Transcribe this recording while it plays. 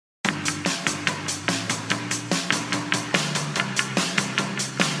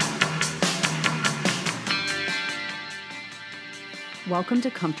Welcome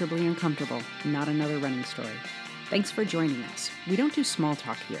to Comfortably Uncomfortable, not another running story. Thanks for joining us. We don't do small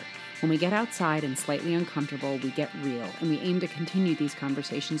talk here. When we get outside and slightly uncomfortable, we get real, and we aim to continue these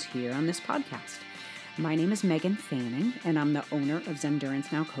conversations here on this podcast. My name is Megan Fanning, and I'm the owner of Zendurance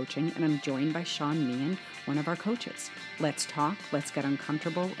Now Coaching, and I'm joined by Sean Meehan, one of our coaches. Let's talk, let's get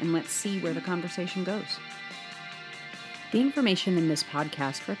uncomfortable, and let's see where the conversation goes. The information in this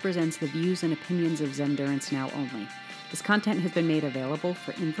podcast represents the views and opinions of Zendurance Now only. This content has been made available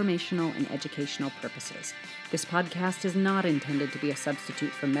for informational and educational purposes. This podcast is not intended to be a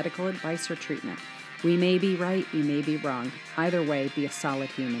substitute for medical advice or treatment. We may be right, we may be wrong. Either way, be a solid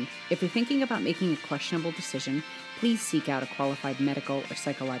human. If you're thinking about making a questionable decision, please seek out a qualified medical or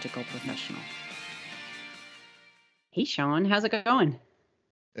psychological professional. Hey, Sean, how's it going?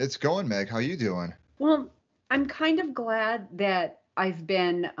 It's going, Meg. How you doing? Well, I'm kind of glad that I've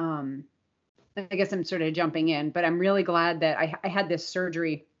been, I guess I'm sort of jumping in, but I'm really glad that I had this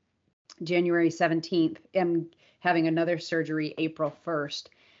surgery January 17th. I'm having another surgery April 1st.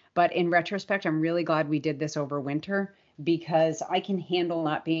 But in retrospect, I'm really glad we did this over winter because I can handle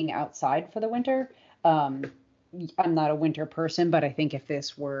not being outside for the winter. I'm not a winter person, but I think if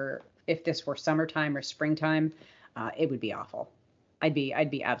this were summertime or springtime, it would be awful. I'd be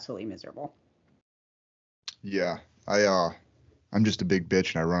absolutely miserable. Yeah, I'm just a big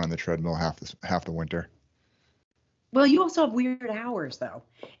bitch and I run on the treadmill half the winter. Well, you also have weird hours though.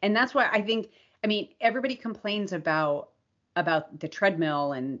 And that's why everybody complains about the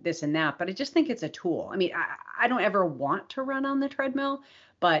treadmill and this and that, but I just think it's a tool. I mean, I don't ever want to run on the treadmill,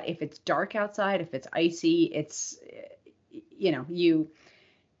 but if it's dark outside, if it's icy, it's, you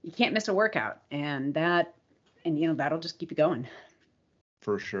can't miss a workout and that'll just keep you going.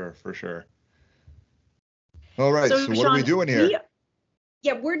 For sure. All right. So what Sean, are we doing here?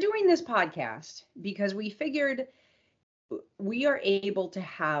 We're doing this podcast because we figured we are able to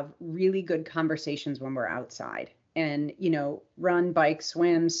have really good conversations when we're outside and, run, bike,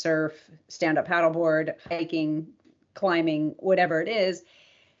 swim, surf, stand up paddleboard, hiking, climbing, whatever it is.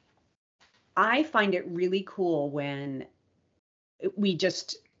 I find it really cool when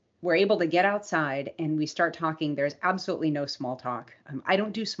we're able to get outside and we start talking. There's absolutely no small talk. I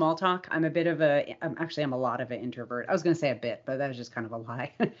don't do small talk. I'm a lot of an introvert. I was going to say a bit, but that was just kind of a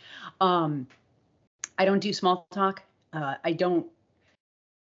lie. I don't do small talk. I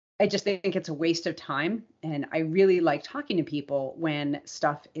just think it's a waste of time. And I really like talking to people when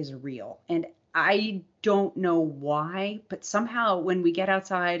stuff is real. And I don't know why, but somehow when we get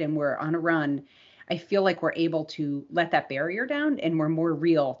outside and we're on a run, I feel like we're able to let that barrier down and we're more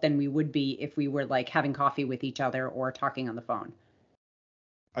real than we would be if we were like having coffee with each other or talking on the phone.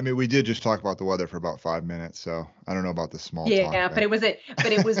 I mean, we did just talk about the weather for about 5 minutes, so I don't know about the small talk. Yeah, but it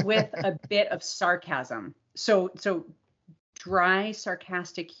was with a bit of sarcasm. So dry,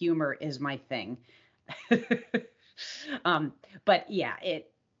 sarcastic humor is my thing. But yeah, it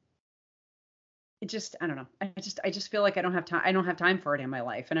just, I don't know. I just feel like I don't have time. I don't have time for it in my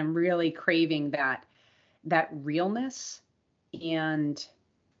life. And I'm really craving that realness and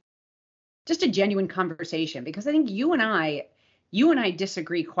just a genuine conversation, because I think you and I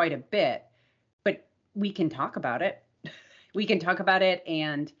disagree quite a bit, but we can talk about it.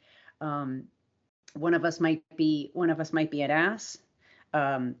 And, one of us might be an ass,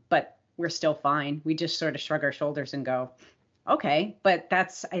 but we're still fine. We just sort of shrug our shoulders and go, okay, but I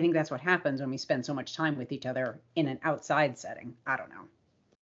think that's what happens when we spend so much time with each other in an outside setting. I don't know.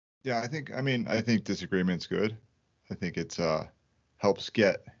 Yeah, I think disagreement's good. I think it's helps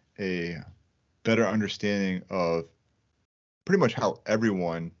get a better understanding of pretty much how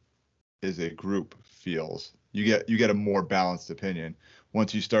everyone as a group feels. You get a more balanced opinion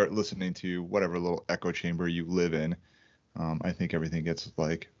once you start listening to whatever little echo chamber you live in. I think everything gets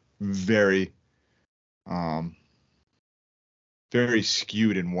like very very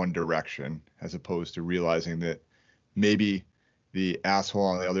skewed in one direction, as opposed to realizing that maybe the asshole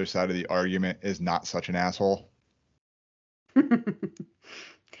on the other side of the argument is not such an asshole.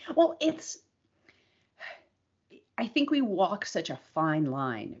 Well, I think we walk such a fine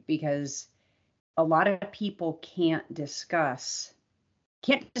line because a lot of people can't discuss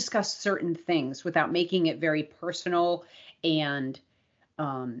certain things without making it very personal and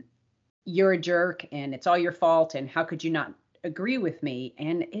you're a jerk and it's all your fault and how could you not agree with me?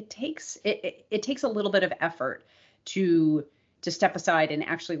 And it takes a little bit of effort to step aside and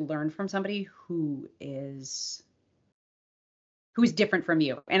actually learn from somebody who is different from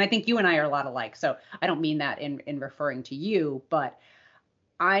you. And I think you and I are a lot alike. So I don't mean that in referring to you, but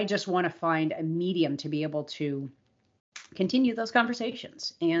I just want to find a medium to be able to continue those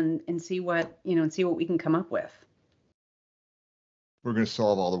conversations and see what we can come up with. We're going to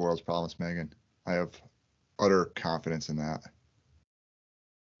solve all the world's problems, Megan. I have utter confidence in that.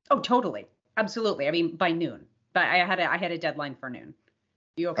 Oh, totally. Absolutely. I mean, by noon. But I had a deadline for noon.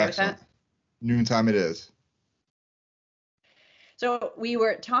 You okay Excellent. with that? Noontime it is. So we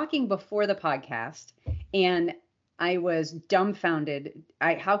were talking before the podcast, and I was dumbfounded.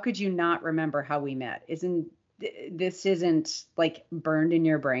 How could you not remember how we met? Isn't like burned in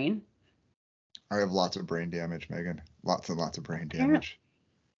your brain? I have lots of brain damage, Megan. Lots and lots of brain damage.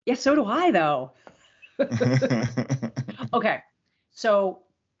 Yeah, so do I, though. Okay, so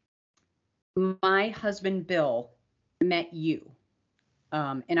my husband Bill met you,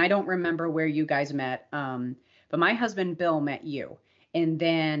 and I don't remember where you guys met, but my husband Bill met you, and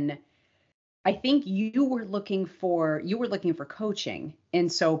then I think you were looking for coaching,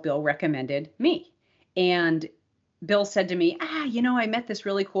 and so Bill recommended me, and Bill said to me, I met this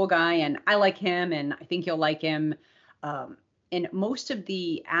really cool guy, and I like him, and I think you'll like him. And most of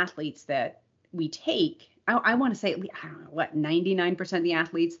the athletes that we take, I want to say, I don't know, what, 99% of the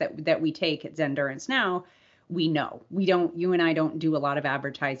athletes that we take at Zendurance now, we know. You and I don't do a lot of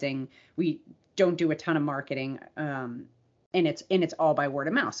advertising. We don't do a ton of marketing. And it's all by word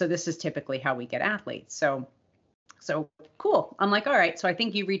of mouth. So this is typically how we get athletes. So cool. I'm like, all right. So I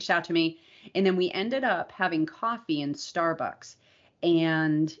think you reached out to me, and then we ended up having coffee in Starbucks.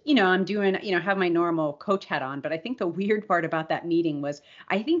 And, I'm doing, have my normal coach hat on. But I think the weird part about that meeting was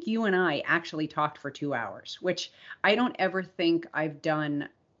I think you and I actually talked for 2 hours, which I don't ever think I've done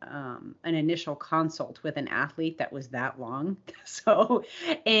an initial consult with an athlete that was that long. So,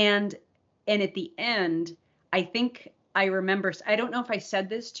 and at the end, I think I remember, I don't know if I said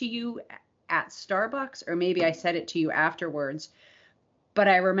this to you at Starbucks or maybe I said it to you afterwards, but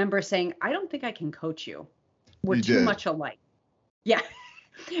I remember saying, I don't think I can coach you. We're too much alike. Yeah.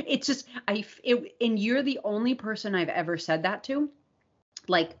 It's just, and you're the only person I've ever said that to.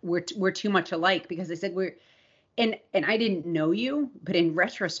 Like we're too much alike, because I said and I didn't know you, but in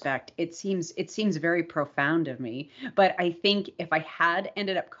retrospect, it seems very profound of me. But I think if I had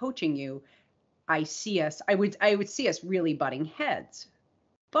ended up coaching you, I would see us really butting heads.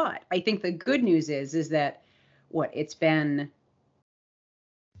 But I think the good news is that it's been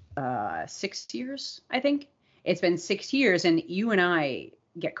 6 years, I think. It's been 6 years, and you and I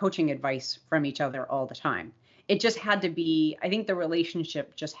get coaching advice from each other all the time. It just had to be, I think the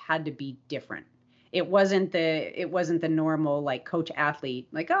relationship just had to be different. It wasn't the normal like coach athlete,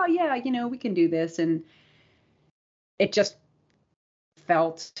 like, oh yeah, we can do this. And it just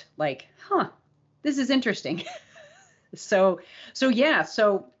felt like, this is interesting. So yeah,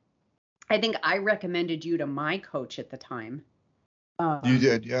 so I think I recommended you to my coach at the time. You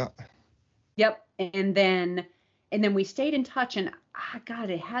did, yeah. Yep. And then we stayed in touch, and God,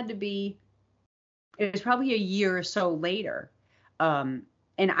 it was probably a year or so later. And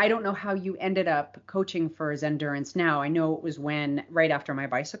I don't know how you ended up coaching for Zendurance now. I know it was right after my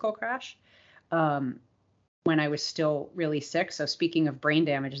bicycle crash, when I was still really sick. So speaking of brain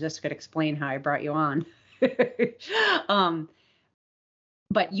damage, this could explain how I brought you on.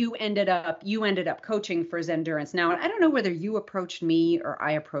 But you ended up coaching for Zendurance now. And I don't know whether you approached me or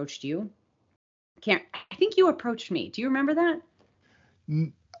I approached you. I think you approached me. Do you remember that?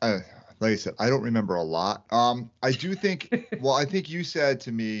 Like I said, I don't remember a lot. I do think, well, I think you said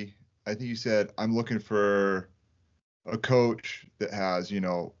to me, I'm looking for a coach that has,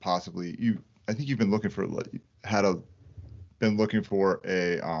 possibly I think you've been looking for, been looking for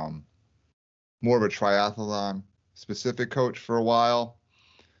a, more of a triathlon specific coach for a while.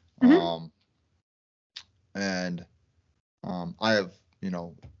 Mm-hmm. I have,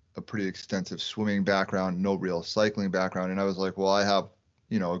 a pretty extensive swimming background, no real cycling background. And I was like, well, I have,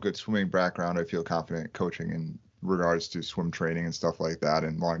 a good swimming background. I feel confident coaching in regards to swim training and stuff like that,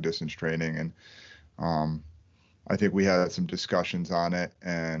 and long distance training. And I think we had some discussions on it.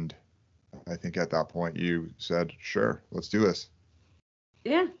 And I think at that point you said, sure, let's do this.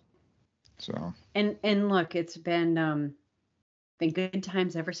 Yeah. So. And look, it's been good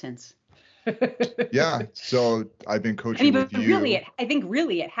times ever since. Yeah. So I've been coaching with you. I think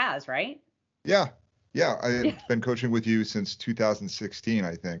really it has, right? Yeah. I've been coaching with you since 2016,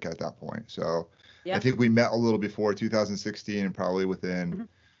 I think, at that point. So I think we met a little before 2016, and probably within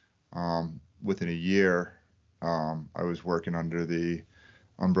a year, I was working under the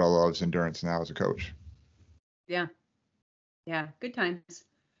umbrella of Zendurance now as a coach. Yeah. Yeah. Good times.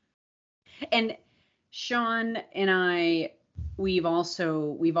 And Sean and I, we've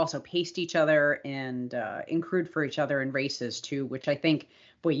also paced each other and crewed for each other in races too, which I think,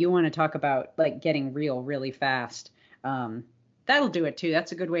 boy, you want to talk about like getting real really fast. That'll do it too.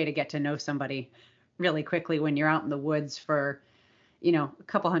 That's a good way to get to know somebody really quickly when you're out in the woods for, a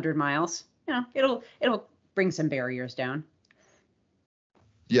couple hundred miles, it'll bring some barriers down.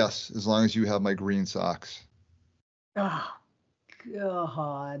 Yes, as long as you have my green socks. Oh,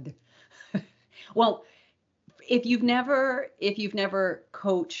 God. Well, if you've never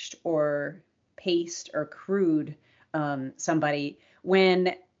coached or paced or crewed somebody,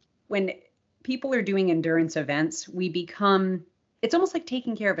 when people are doing endurance events, it's almost like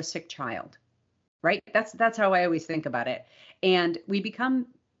taking care of a sick child, right? That's how I always think about it. And we become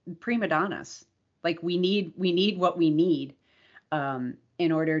prima donnas. Like we need what we need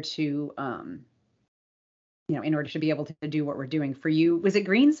in order to in order to be able to do what we're doing. For you, was it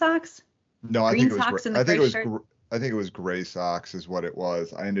green socks? No, I Green think it was socks and I the think gray it was shirt? I think it was gray socks is what it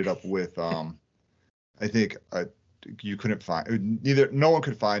was. I ended up with I think you couldn't find no one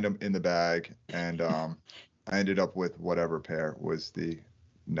could find them in the bag, and I ended up with whatever pair was the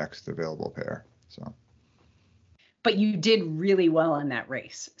next available pair. So But you did really well in that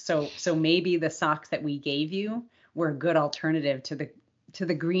race. So maybe the socks that we gave you were a good alternative to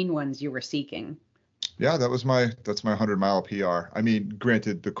the green ones you were seeking. yeah, that's my 100-mile PR. I mean,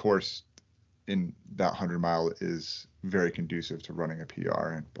 granted, the course in that 100-mile is very conducive to running a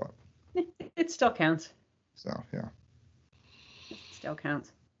PR in, but It still counts. so yeah. It still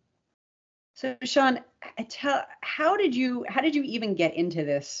counts. So Sean, how did you even get into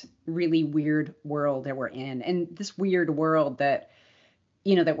this really weird world that we're in? And this weird world that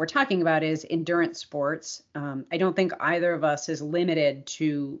that we're talking about is endurance sports. I don't think either of us is limited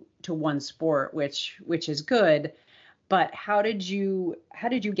to one sport, which is good. But how did you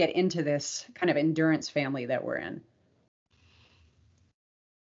get into this kind of endurance family that we're in?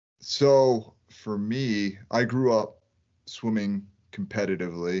 So for me, I grew up swimming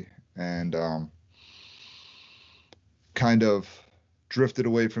competitively, and kind of drifted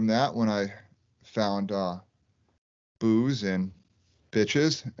away from that when I found booze and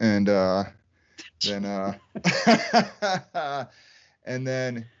bitches, and then and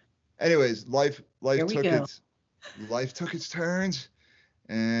then anyways, life Here we go. life took its turns,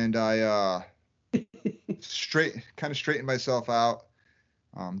 and I straightened myself out.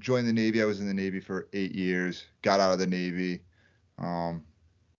 Joined the Navy. I was in the Navy for 8 years. Got out of the Navy.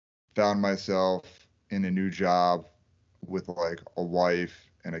 Found myself in a new job with like a wife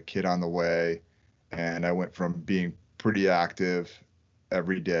and a kid on the way, and I went from being pretty active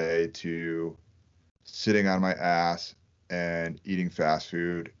every day to sitting on my ass and eating fast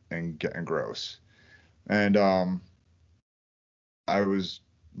food and getting gross. And I was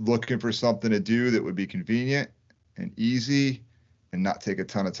looking for something to do that would be convenient and easy and not take a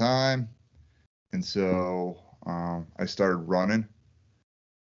ton of time. And so I started running.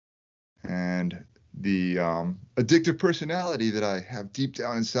 And the addictive personality that I have deep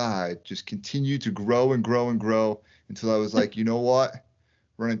down inside just continued to grow and grow and grow until I was like, you know what?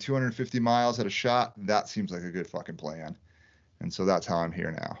 Running 250 miles at a shot, that seems like a good fucking plan. And so that's how I'm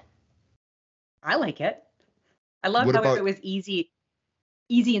here now. I like it. I love What how about it was easy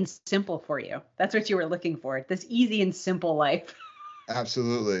and simple for you. That's what you were looking for. This easy and simple life.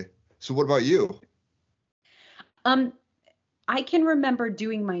 Absolutely. So what about you? I can remember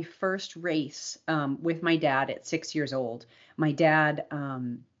doing my first race with my dad at 6 years old. My dad's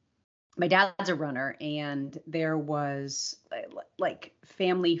a runner, and there was like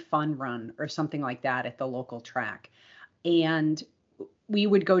family fun run or something like that at the local track. And we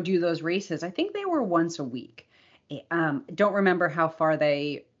would go do those races. I think they were once a week. Don't remember how far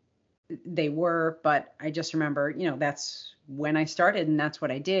they were, but I just remember, that's when I started and that's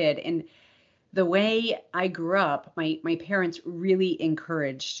what I did. And the way I grew up, my parents really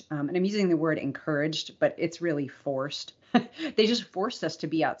encouraged, and I'm using the word encouraged, but it's really forced. They just forced us to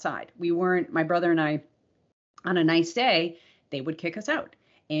be outside. My brother and I, on a nice day, they would kick us out.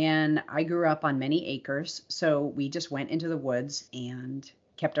 And I grew up on many acres, so we just went into the woods and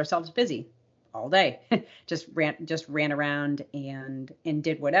kept ourselves busy all day. just ran around and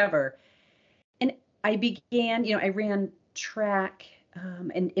did whatever. And I began, I ran track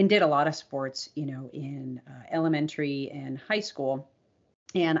and did a lot of sports, in elementary and high school.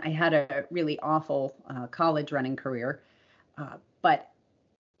 And I had a really awful college running career, but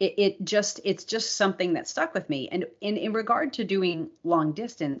it's just something that stuck with me. And in regard to doing long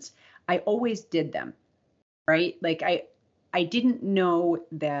distance, I always did them, right? Like I didn't know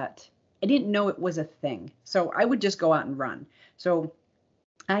it was a thing. So I would just go out and run. So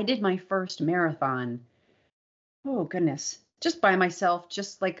I did my first marathon. Oh goodness. Just by myself,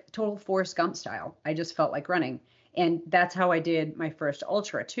 just like total Forrest Gump style. I just felt like running. And that's how I did my first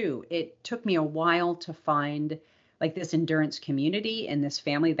ultra too. It took me a while to find like this endurance community and this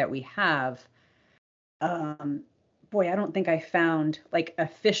family that we have. boy, I don't think I found like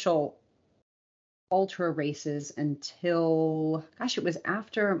official ultra races until, gosh, it was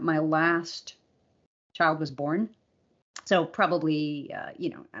after my last child was born. So probably, I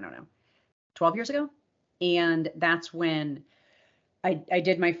don't know, 12 years ago. And that's when I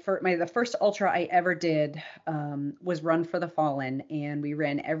did the first ultra I ever did was Run for the Fallen, and we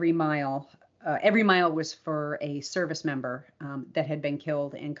ran every mile. Every mile was for a service member that had been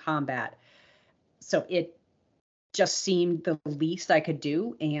killed in combat. So it just seemed the least I could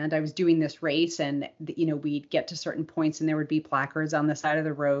do. And I was doing this race, and we'd get to certain points and there would be placards on the side of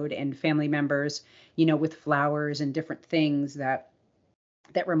the road and family members, with flowers and different things that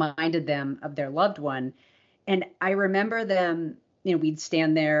reminded them of their loved one. And I remember them, we'd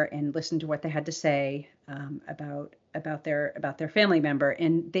stand there and listen to what they had to say about their family member.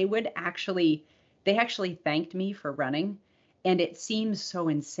 And they actually thanked me for running. And it seems so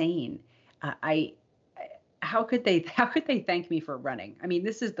insane. How could they thank me for running? I mean,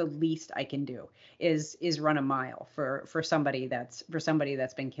 this is the least I can do is run a mile for somebody that's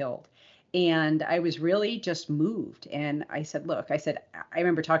been killed. And I was really just moved. And I said, look, I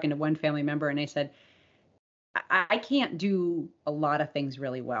remember talking to one family member and I said, I can't do a lot of things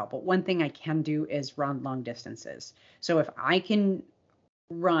really well, but one thing I can do is run long distances. So if I can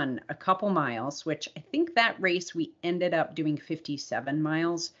run a couple miles, which I think that race we ended up doing 57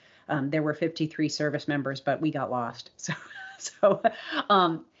 miles. There were 53 service members, but we got lost. But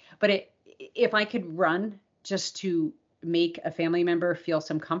if I could run just to make a family member feel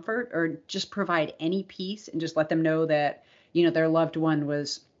some comfort or just provide any peace and just let them know that, their loved one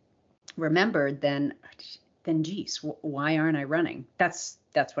was remembered, then geez, why aren't I running? That's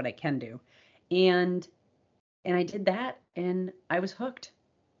what I can do. And I did that and I was hooked.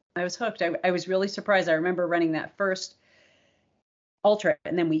 I was really surprised. I remember running that first ultra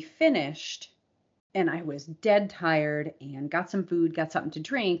and then we finished and I was dead tired and got some food, got something to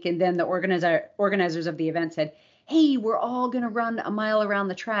drink. And then the organizers of the event said, hey, we're all going to run a mile around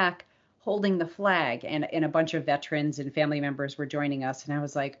the track holding the flag. And a bunch of veterans and family members were joining us. And I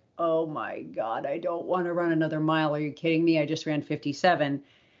was like, oh my God, I don't want to run another mile. Are you kidding me? I just ran 57.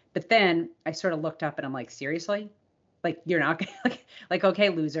 But then I sort of looked up and I'm like, seriously? Like, you're not gonna, like, okay,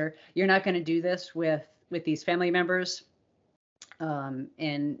 loser, you're not going to do this with these family members and,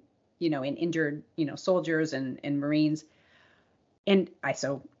 and injured, soldiers and Marines. And I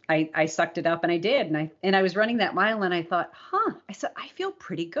sucked it up and I did. And I was running that mile and I thought, I said, I feel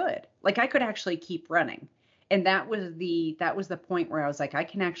pretty good. Like I could actually keep running. And that was the point where I was like, I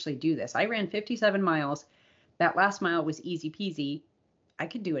can actually do this. I ran 57 miles. That last mile was easy peasy. I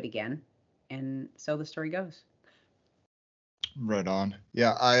could do it again. And so the story goes. Right on.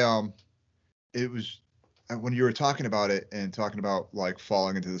 Yeah. It was when you were talking about it and talking about like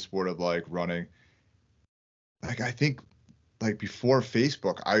falling into the sport of like running, like, I think like before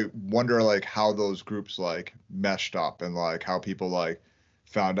Facebook, I wonder like how those groups like meshed up and like how people like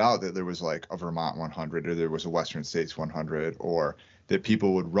found out that there was like a Vermont 100 or there was a Western States 100 or that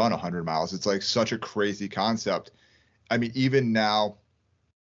people would run 100 miles. It's like such a crazy concept. I mean, even now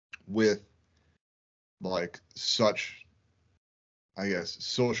with like such, I guess,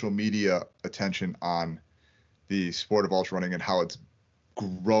 social media attention on the sport of ultra running and how it's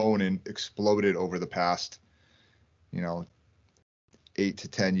grown and exploded over the past, 8 to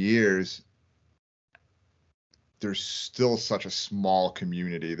 10 years, there's still such a small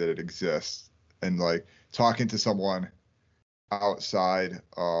community that it exists. And like talking to someone outside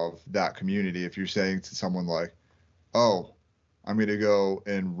of that community, if you're saying to someone like, oh, I'm going to go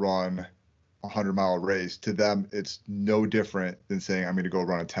and run a 100-mile race, to them, it's no different than saying I'm going to go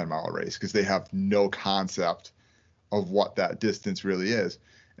run a 10-mile race because they have no concept of what that distance really is.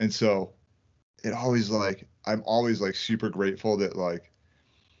 And so it always like, I'm always like super grateful that like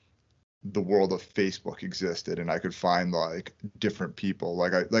the world of Facebook existed and I could find like different people.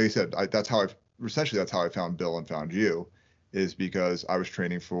 Like I said, that's how I found Bill and found you, is because I was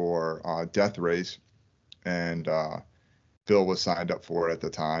training for Death Race and Bill was signed up for it at the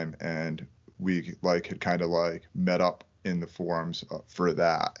time. And we like had kind of like met up in the forums for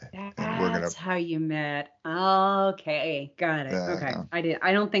that. That's how you met. Okay, got it. Okay,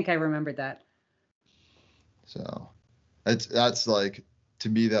 I don't think I remembered that. So that's like, to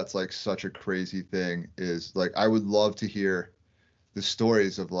me, that's like such a crazy thing. Is like, I would love to hear the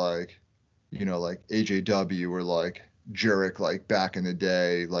stories of like, like AJW or like Jurek, like back in the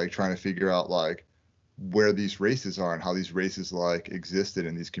day, like trying to figure out like where these races are and how these races like existed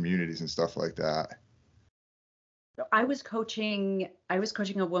in these communities and stuff like that. I was coaching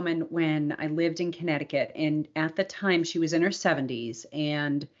a woman when I lived in Connecticut, and at the time she was in her 70s,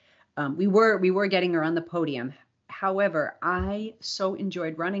 and we were getting her on the podium. However, I so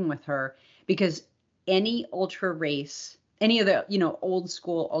enjoyed running with her because any ultra race, any of the, old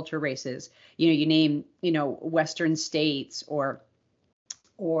school ultra races, you name, Western States or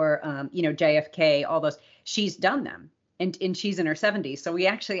JFK, all those, she's done them. And she's in her 70s. So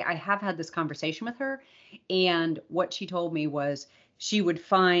I have had this conversation with her. And what she told me was she would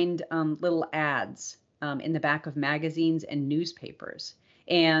find little ads in the back of magazines and newspapers.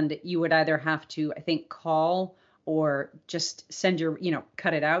 And you would either have to, I think, call or just send your,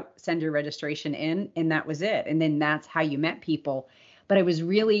 cut it out, send your registration in, and that was it. And then that's how you met people. But I was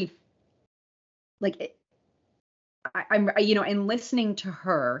really like, and listening to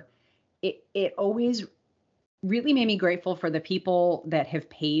her, it always really made me grateful for the people that have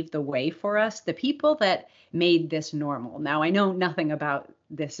paved the way for us, the people that made this normal. Now, I know nothing about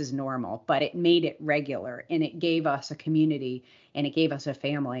this is normal, but it made it regular, and it gave us a community, and it gave us a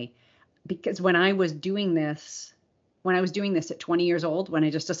family. Because when I was doing this at 20 years old, when I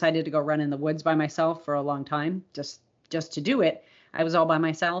just decided to go run in the woods by myself for a long time, just to do it, I was all by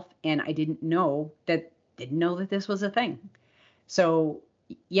myself, and I didn't know that this was a thing. So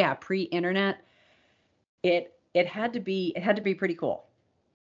yeah, pre-internet, it had to be pretty cool.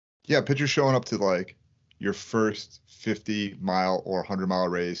 Yeah, picture showing up to like your first 50-mile or 100-mile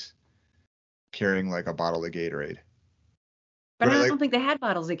race carrying like a bottle of Gatorade. But right, I don't think they had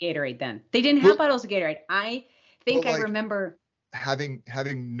bottles of Gatorade then. They didn't have bottles of Gatorade. I think I remember having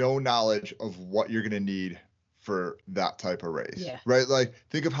no knowledge of what you're going to need for that type of race. Yeah. Right? Like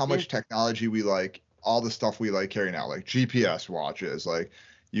think of how much technology we like, all the stuff we like carrying out, like GPS watches, like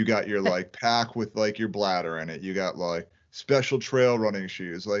you got your like pack with like your bladder in it. You got like special trail running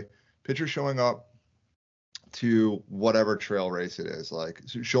shoes. Like picture showing up to whatever trail race it is, like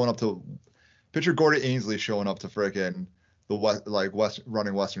showing up to picture Gordon Ainsley showing up to frickin'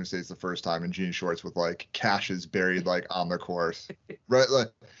 running Western States the first time in jean shorts with like caches buried like on the course, right? Like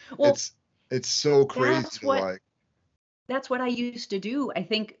well, it's so crazy. That's what I used to do. I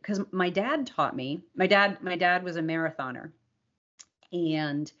think because my dad taught me. My dad was a marathoner,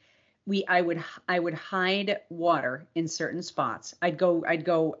 and I would hide water in certain spots. I'd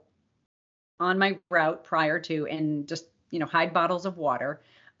go on my route prior to and just hide bottles of water.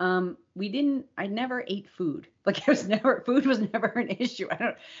 I never ate food. Like food was never an issue. I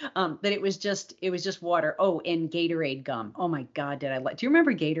don't, but it was just water. Oh, and Gatorade gum. Oh my God, do you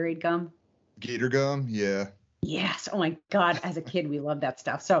remember Gatorade gum? Gator gum, yeah. Yes. Oh my God. As a kid, we loved that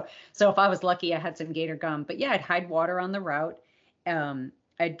stuff. So if I was lucky, I had some Gator gum. But yeah, I'd hide water on the route.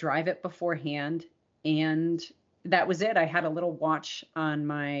 I'd drive it beforehand, and that was it. I had a little watch on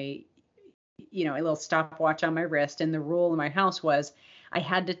my, a little stopwatch on my wrist, and the rule in my house was I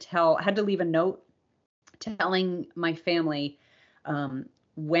had to leave a note telling my family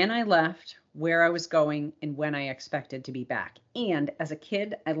when I left, where I was going, and when I expected to be back. And as a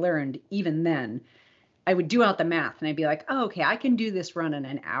kid, I learned even then, I would do out the math and I'd be like, oh, okay, I can do this run in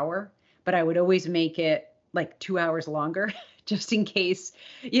an hour, but I would always make it like 2 hours longer just in case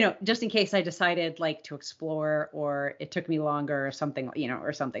I decided like to explore or it took me longer or something,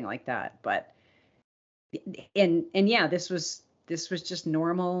 or something like that. But, and yeah, this was just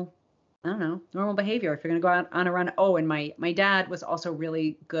normal. I don't know, normal behavior if you're going to go out on a run. Oh, and my dad was also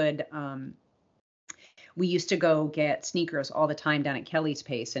really good. We used to go get sneakers all the time down at Kelly's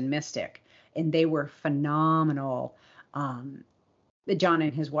Pace in Mystic, and they were phenomenal. John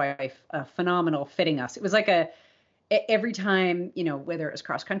and his wife, phenomenal fitting us. It was like every time, whether it was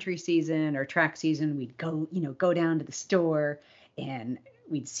cross country season or track season, we'd go down to the store and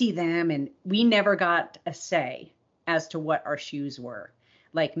we'd see them, and we never got a say as to what our shoes were.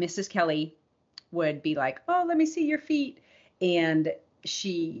 Like Mrs. Kelly would be like, oh, let me see your feet. And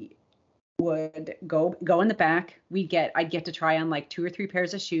she would go in the back. I'd get to try on like 2 or 3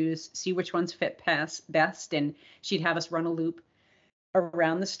 pairs of shoes, see which ones fit best. And she'd have us run a loop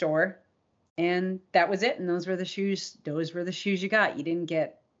around the store. And that was it. And those were the shoes you got. I didn't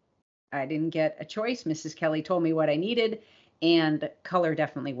get a choice. Mrs. Kelly told me what I needed, and color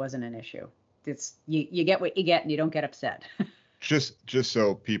definitely wasn't an issue. It's you get what you get and you don't get upset. Just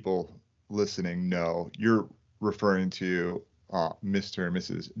so people listening know, you're referring to Mr. and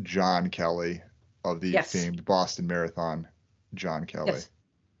Mrs. John Kelly of the famed Boston Marathon, John Kelly. Yes.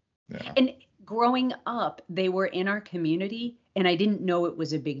 Yeah. And growing up, they were in our community, and I didn't know it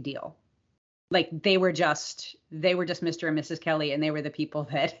was a big deal. Like they were just Mr. and Mrs. Kelly, and they were the people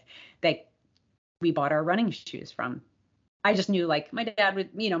that we bought our running shoes from. I just knew, like, my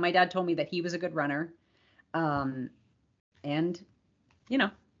dad told me that he was a good runner. And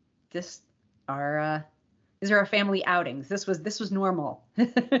these are our family outings. This was normal,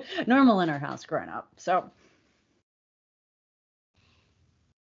 normal in our house growing up. So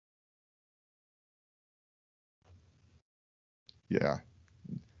Yeah,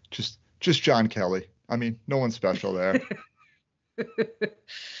 just John Kelly. I mean, no one special there.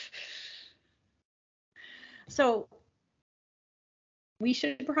 So we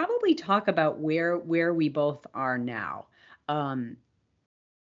should probably talk about where we both are now. Um,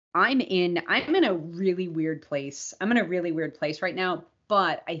 I'm in a really weird place. I'm in a really weird place right now,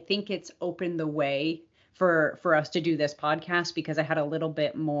 but I think it's opened the way for us to do this podcast because I had a little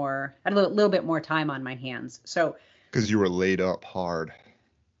bit more time on my hands. So, Because you were laid up hard.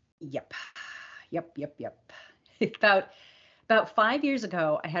 yep. Yep. About 5 years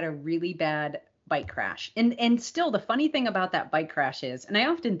ago, I had a really bad bike crash. And still the funny thing about that bike crash is, and I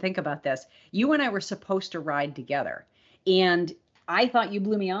often think about this, you and I were supposed to ride together. And I thought you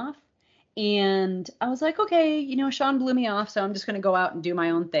blew me off. And I was like, okay, Sean blew me off, so I'm just going to go out and do my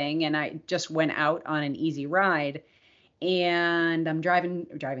own thing. And I just went out on an easy ride. And I'm driving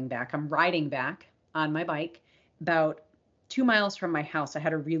back. I'm riding back on my bike about 2 miles from my house. I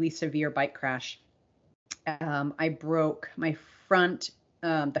had a really severe bike crash. I broke my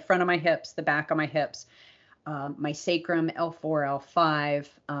the front of my hips, the back of my hips, my sacrum, L4, L5,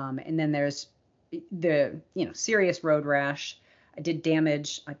 and then there's the serious road rash. I did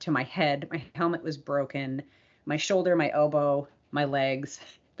damage to my head. My helmet was broken. My shoulder, my elbow, my legs,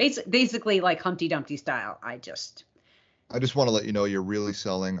 basically like Humpty Dumpty style. I just want to let you know you're really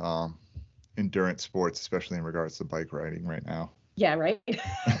selling endurance sports, especially in regards to bike riding right now. Yeah, right.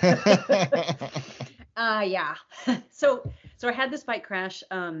 Yeah. So I had this bike crash.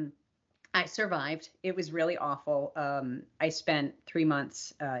 I survived. It was really awful. I spent 3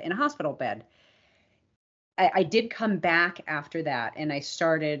 months in a hospital bed. I did come back after that, and I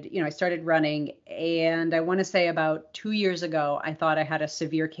started running. And I want to say about 2 years ago, I thought I had a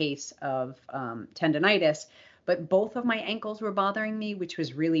severe case of tendonitis, but both of my ankles were bothering me, which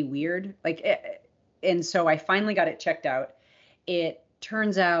was really weird. And so I finally got it checked out. It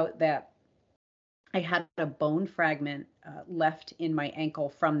turns out that I had a bone fragment left in my ankle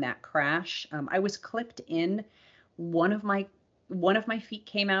from that crash. I was clipped in. One of my feet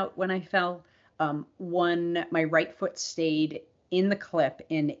came out when I fell. My right foot stayed in the clip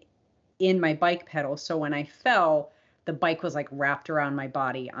in my bike pedal. So when I fell, the bike was like wrapped around my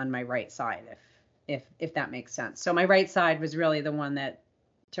body on my right side, if that makes sense. So my right side was really the one that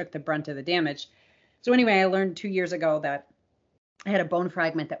took the brunt of the damage. So anyway, I learned 2 years ago that I had a bone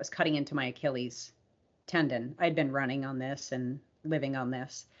fragment that was cutting into my Achilles tendon. I'd been running on this and living on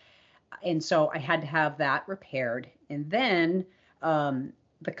this. And so I had to have that repaired. And then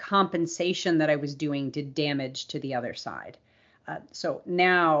the compensation that I was doing did damage to the other side. So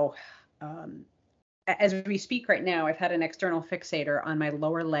now, as we speak right now, I've had an external fixator on my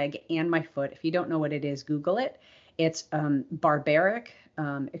lower leg and my foot. If you don't know what it is, Google it. It's barbaric,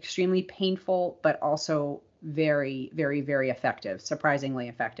 extremely painful, but also very, very, very effective, surprisingly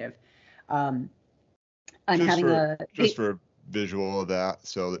effective. I'm just for visual of that,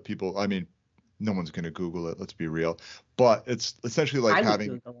 so that people, I mean, no one's going to Google it, let's be real, but it's essentially like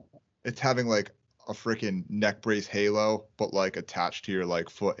having like a freaking neck brace halo, but like attached to your like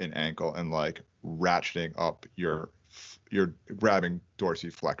foot and ankle, and like ratcheting up you're grabbing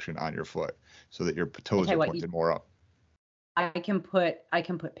dorsiflexion on your foot so that your toes are pointed more up. I can put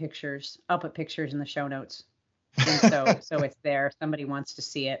pictures. I'll put pictures in the show notes. And so it's there. If somebody wants to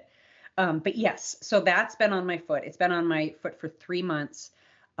see it. But yes, so that's been on my foot. It's been on my foot for 3 months.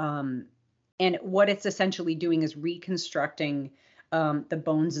 And what it's essentially doing is reconstructing the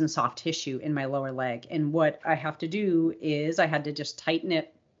bones and soft tissue in my lower leg. And what I have to do is I had to just tighten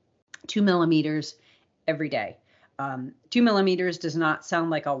it 2 millimeters every day. 2 millimeters does not sound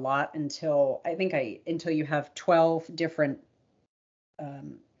like a lot until you have 12 different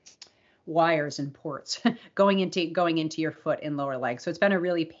wires and ports going into your foot and lower leg. So it's been a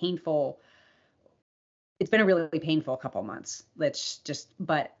really painful couple months.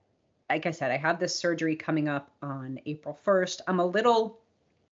 But like I said, I have this surgery coming up on April 1st. I'm a little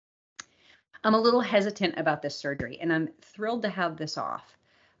hesitant about this surgery, and I'm thrilled to have this off.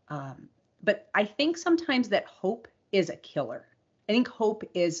 But I think sometimes that hope is a killer. I think hope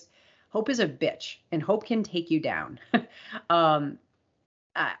is a bitch, and hope can take you down.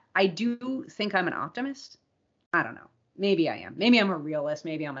 I do think I'm an optimist. I don't know. Maybe I am. Maybe I'm a realist.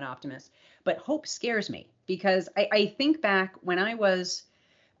 Maybe I'm an optimist. But hope scares me because I think back when I was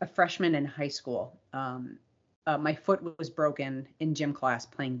a freshman in high school. My foot was broken in gym class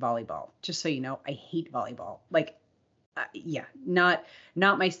playing volleyball. Just so you know, I hate volleyball.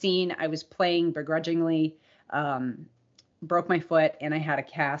 Not my scene. I was playing begrudgingly. Broke my foot, and I had a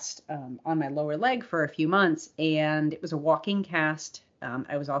cast on my lower leg for a few months, and it was a walking cast.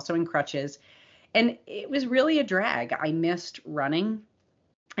 I was also in crutches, And it was really a drag. I missed running.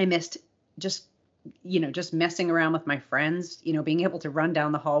 I missed just, just messing around with my friends, being able to run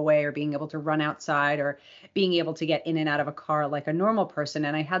down the hallway or being able to run outside or being able to get in and out of a car like a normal person.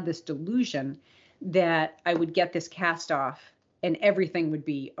 And I had this delusion that I would get this cast off and everything would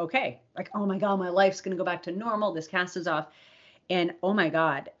be okay. Like, oh my God, my life's going to go back to normal. This cast is off. And oh my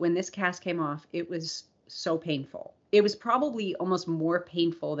God, when this cast came off, it was so painful. It was probably almost more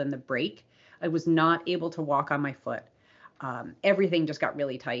painful than the break. I was not able to walk on my foot. Everything just got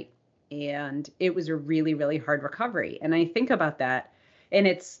really tight. And it was a really, really hard recovery. And I think about that. And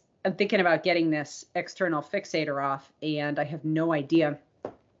I'm thinking about getting this external fixator off. And I have no idea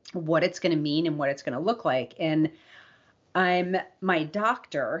what it's going to mean and what it's going to look like. And my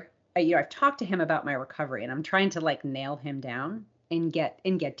doctor, I've talked to him about my recovery and I'm trying to like nail him down and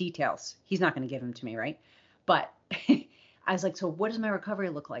get details. He's not going to give them to me, right? But I was like, so what does my recovery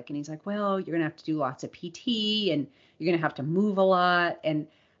look like? And he's like, well, you're going to have to do lots of PT and you're going to have to move a lot. And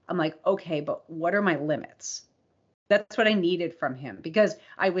I'm like, okay, but what are my limits? That's what I needed from him, because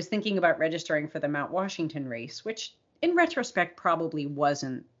I was thinking about registering for the Mount Washington race, which in retrospect probably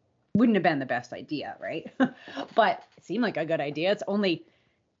wouldn't have been the best idea, right? But it seemed like a good idea. It's only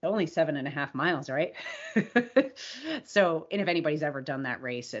 7.5 miles, right? So, and if anybody's ever done that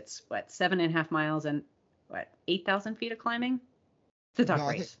race, it's 7.5 miles and 8,000 feet of climbing. It's a tough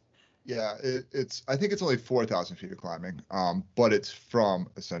race. I think it's only 4,000 feet of climbing. But it's from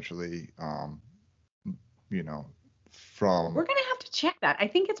essentially, from. We're gonna have to check that. I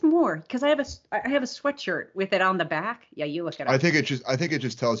think it's more because I have a sweatshirt with it on the back. Yeah, you look it up. I think it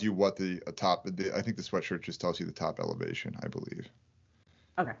just tells you what the top. I think the sweatshirt just tells you the top elevation, I believe.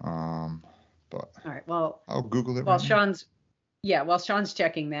 Okay. But. All right. Well, I'll Google it. While Sean's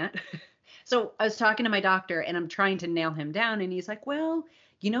checking that. So I was talking to my doctor and I'm trying to nail him down, and he's like, well,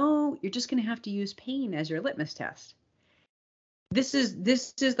 you're just going to have to use pain as your litmus test. This is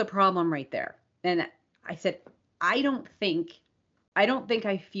the problem right there. And I said, I don't think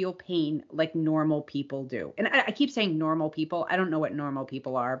I feel pain like normal people do. And I keep saying normal people. I don't know what normal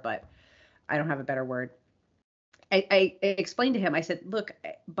people are, but I don't have a better word. I explained to him, I said, look,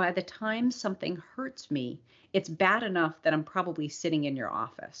 by the time something hurts me, it's bad enough that I'm probably sitting in your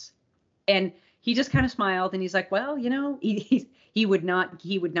office. And he just kind of smiled and he's like, well, he would not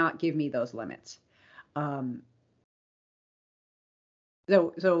give me those limits.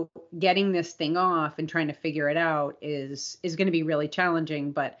 So getting this thing off and trying to figure it out is going to be really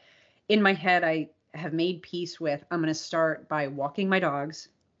challenging. But in my head, I have made peace with, I'm going to start by walking my dogs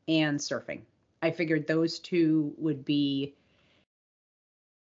and surfing. I figured those two would be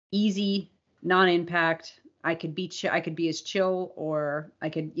easy, non-impact. I could be as chill, or I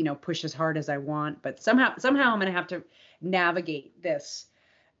could, push as hard as I want. But somehow I'm going to have to navigate this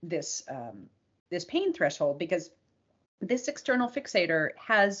pain threshold, because this external fixator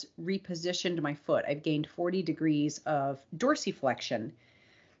has repositioned my foot. I've gained 40 degrees of dorsiflexion.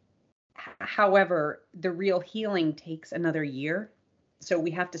 However, the real healing takes another year. So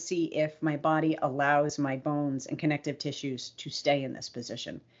we have to see if my body allows my bones and connective tissues to stay in this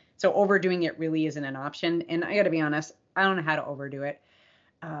position. So overdoing it really isn't an option. And I got to be honest, I don't know how to overdo it.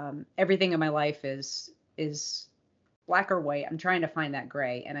 Everything in my life is black or white. I'm trying to find that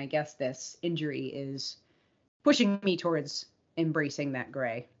gray. And I guess this injury is pushing me towards embracing that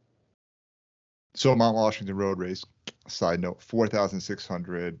gray. So Mount Washington road race, side note,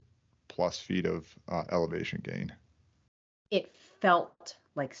 4,600 plus feet of elevation gain. It felt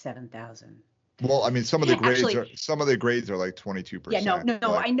like 7,000. Well, I mean, some of the grades are like 22%. Yeah,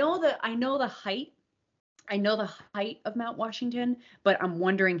 no. Like, I know the height. I know the height of Mount Washington, but I'm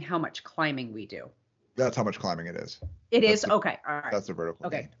wondering how much climbing we do. That's how much climbing it is. Okay. All right. That's the vertical.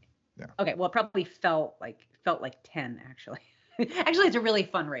 Okay. Gain. Yeah. Okay. Well, it probably felt like 10 actually. Actually, it's a really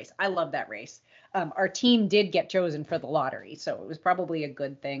fun race. I love that race. Our team did get chosen for the lottery, so it was probably a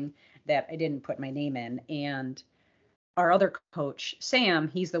good thing that I didn't put my name in. And our other coach, Sam,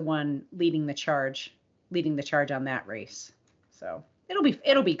 he's the one leading the charge on that race. So it'll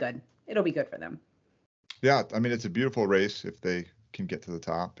be good. It'll be good for them. Yeah, I mean, it's a beautiful race if they can get to the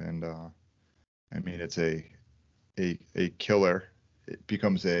top, and I mean, it's a killer. It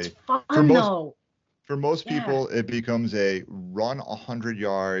becomes for most people, it becomes a run 100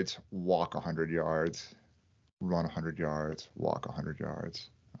 yards, walk 100 yards, run 100 yards, walk 100 yards.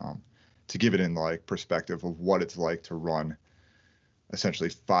 To give it in like perspective of what it's like to run essentially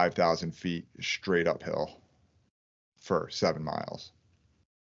 5,000 feet straight uphill for 7 miles.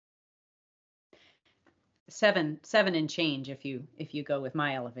 7 and change if you go with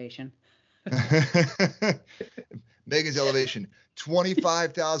my elevation. Megan's elevation,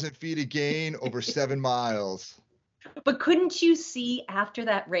 25,000 feet of gain over 7 miles. But couldn't you see after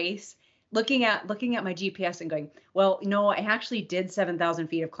that race, looking at my GPS and going, well, no, I actually did 7,000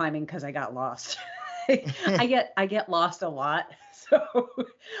 feet of climbing because I got lost. I get lost a lot. So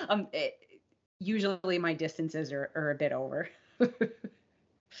usually my distances are a bit over.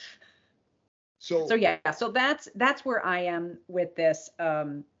 So yeah, so that's where I am with this.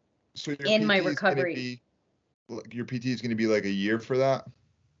 So in my recovery, your PT is going to be like a year for that?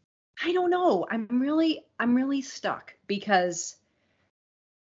 I don't know. I'm really stuck because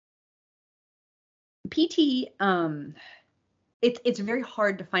PT, it's very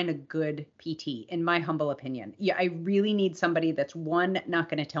hard to find a good PT, in my humble opinion. Yeah, I really need somebody that's, one, not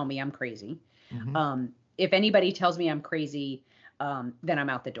going to tell me I'm crazy. Mm-hmm. If anybody tells me I'm crazy, then I'm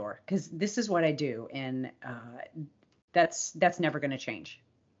out the door, because this is what I do, and that's never going to change.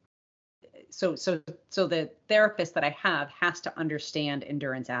 So the therapist that I have has to understand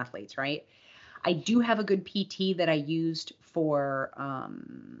endurance athletes, right? I do have a good PT that I used for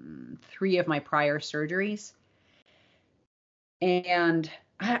 3 of my prior surgeries. And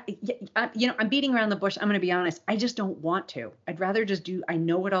I'm beating around the bush. I'm going to be honest. I just don't want to. I'd rather just I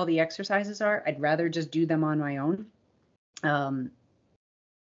know what all the exercises are. I'd rather just do them on my own.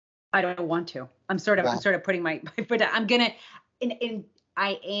 I don't want to. I'm sort of putting my foot down. I'm going to,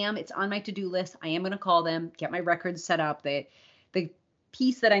 and it's on my to-do list. I am going to call them, get my records set up. The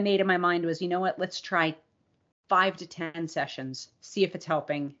piece that I made in my mind was, you know what, let's try 5 to 10 sessions, see if it's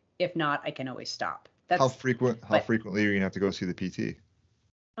helping. If not, I can always stop. How frequently are you going to have to go see the PT?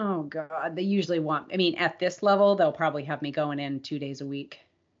 Oh God, they usually want, at this level, they'll probably have me going in 2 days a week.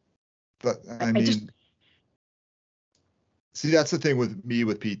 But see, that's the thing with me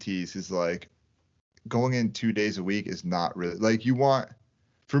with PTs is like going in 2 days a week is not really like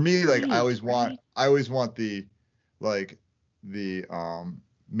for me, like I always want the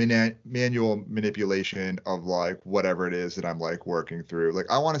manual manipulation of like whatever it is that I'm like working through. Like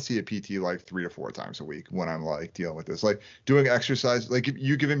I want to see a PT like 3 or 4 times a week when I'm like dealing with this. Like doing exercise, like if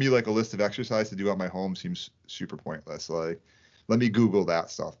you giving me like a list of exercise to do at my home seems super pointless. Like let me Google that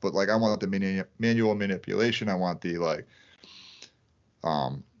stuff. But like I want the manual manipulation. I want the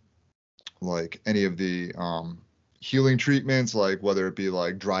like any of the healing treatments, like whether it be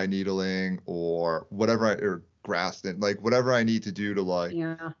like dry needling or whatever, or Graston, like whatever I need to do to like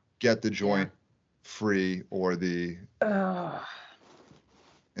get the joint free or the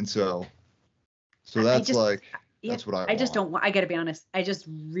and so that's that's what I just don't want. I gotta be honest, I just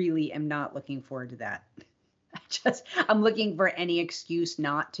really am not looking forward to that. I'm looking for any excuse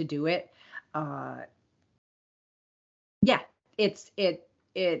not to do it.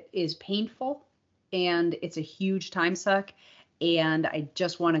 It is painful and it's a huge time suck, and I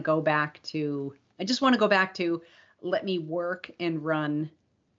just want to go back to let me work and run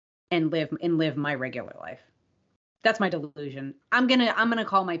and live my regular life. That's my delusion. I'm gonna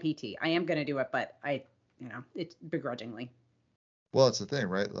call my PT. I am gonna do it, but it's begrudgingly. Well, that's the thing,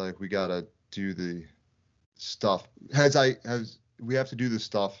 right? Like we gotta do the stuff we have to do the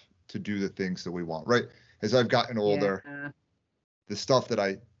stuff to do the things that we want, right? As I've gotten older, the stuff that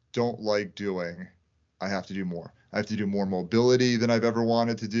I don't like doing, I have to do more. I have to do more mobility than I've ever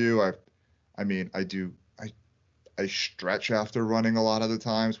wanted to do. I stretch after running a lot of the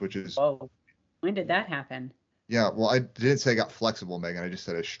times, which is. Whoa. When did that happen? Yeah, well, I didn't say I got flexible, Megan. I just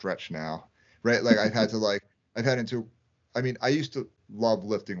said I stretch now, right? Like I used to love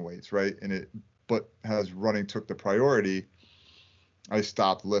lifting weights, right? But as running took the priority, I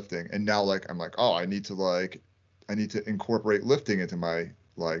stopped lifting. And now like, I'm like, oh, I need to incorporate lifting into my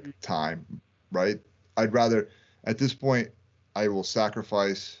like time, right? I'd rather, at this point, I will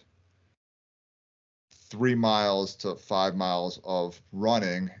sacrifice 3 miles to 5 miles of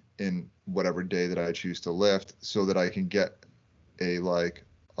running in whatever day that I choose to lift so that I can get a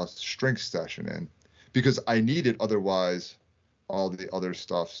strength session in, because I need it. Otherwise, all the other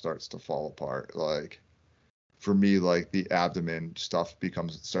stuff starts to fall apart. Like for me, like the abdomen stuff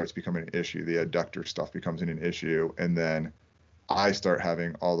starts becoming an issue. The adductor stuff becomes an issue. And then I start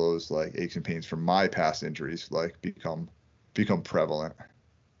having all those like aches and pains from my past injuries, like become prevalent.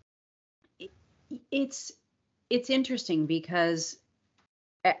 It's interesting because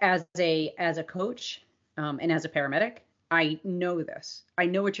as a coach and as a paramedic, I know this. I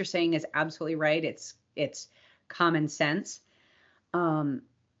know what you're saying is absolutely right. It's common sense. I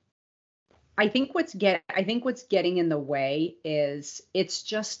think what's getting in the way is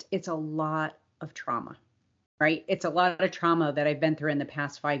it's a lot of trauma, right? It's a lot of trauma that I've been through in the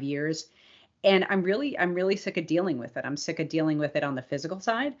past 5 years. And I'm really sick of dealing with it. I'm sick of dealing with it on the physical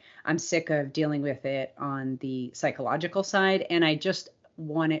side. I'm sick of dealing with it on the psychological side. And I just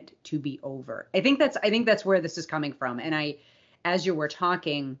want it to be over. I think that's where this is coming from. And as you were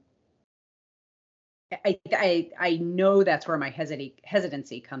talking, I know that's where my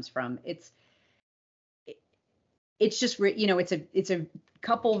hesitancy comes from. It's just, it's a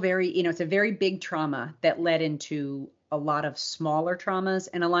couple very, it's a very big trauma that led into a lot of smaller traumas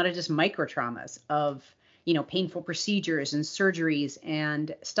and a lot of just micro traumas of, painful procedures and surgeries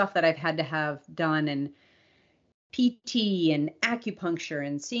and stuff that I've had to have done, and PT and acupuncture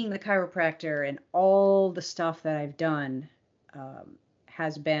and seeing the chiropractor, and all the stuff that I've done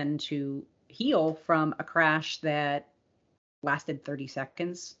has been to heal from a crash that lasted 30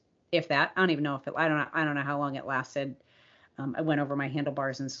 seconds, if that. I don't even know if I don't know how long it lasted. I went over my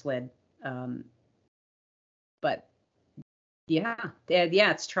handlebars and slid. But yeah,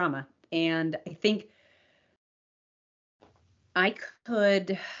 it's trauma. And I think I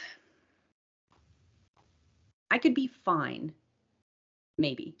could be fine,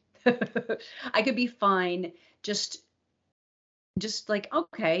 maybe. I could be fine just like,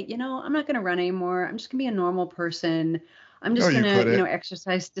 okay, I'm not going to run anymore. I'm just going to be a normal person. I'm just going to,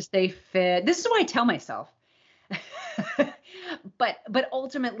 exercise to stay fit. This is what I tell myself. But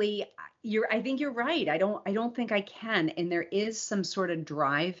ultimately, I think you're right. I don't think I can. And there is some sort of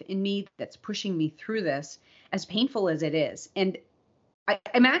drive in me that's pushing me through this, as painful as it is. And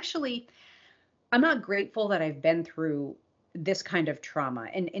I'm not grateful that I've been through this kind of trauma,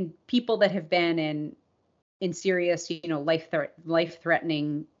 and people that have been in serious, life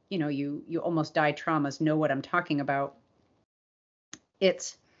threatening, you almost die traumas know what I'm talking about.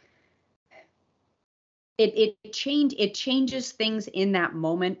 It changes things in that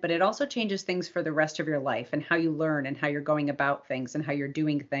moment, but it also changes things for the rest of your life, and how you learn, and how you're going about things, and how you're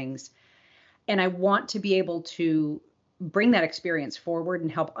doing things. And I want to be able to bring that experience forward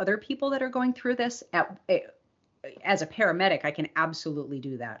and help other people that are going through this. As a paramedic, I can absolutely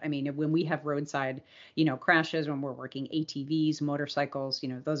do that. I mean, when we have roadside, crashes, when we're working ATVs, motorcycles,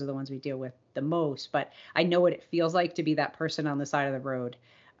 those are the ones we deal with the most. But I know what it feels like to be that person on the side of the road,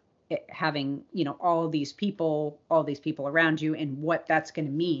 having, all these people around you, and what that's going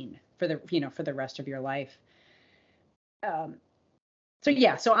to mean for the rest of your life.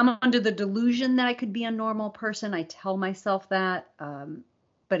 So I'm under the delusion that I could be a normal person. I tell myself that,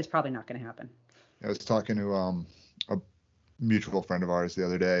 but it's probably not going to happen. I was talking to a mutual friend of ours the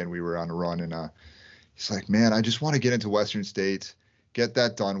other day, and we were on a run, and he's like, man, I just want to get into Western States, get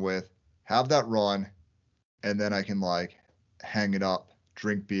that done with, have that run, and then I can like hang it up,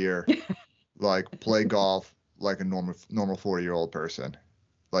 drink beer, like play golf like a normal 40-year-old person,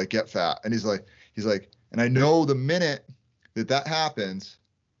 like get fat. And he's like, and I know the minute that happens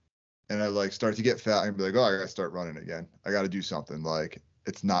and I like start to get fat, I'm be like, oh, I gotta start running again. I gotta do something. Like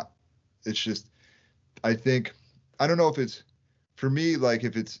it's just, I think, I don't know if it's for me, like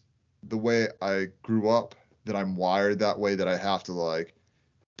if it's the way I grew up, that I'm wired that way, that I have to like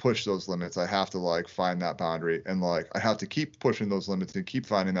push those limits. I have to like find that boundary, and like I have to keep pushing those limits and keep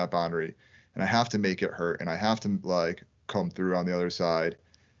finding that boundary, and I have to make it hurt, and I have to like come through on the other side,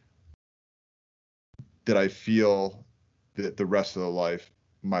 that I feel that the rest of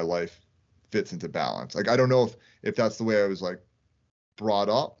my life fits into balance. Like I don't know if that's the way I was like brought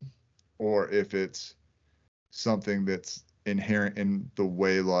up, or if it's something that's inherent in the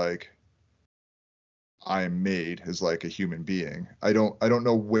way like I am made as like a human being. I don't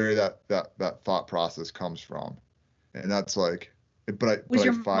know where that thought process comes from, and that's like, Was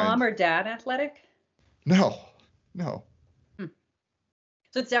your mom or dad athletic? No. So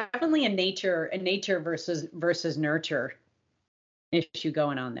it's definitely a nature versus nurture issue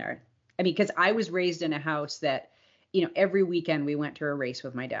going on there. I mean, because I was raised in a house that, every weekend we went to a race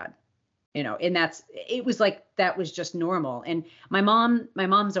with my dad, and it was like, that was just normal. And my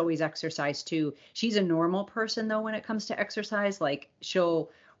mom's always exercised too. She's a normal person though, when it comes to exercise. Like she'll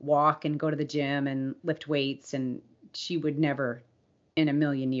walk and go to the gym and lift weights, and she would never in a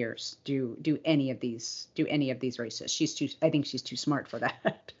million years do any of these races. I think she's too smart for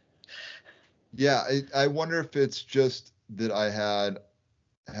that. Yeah, I wonder if it's just that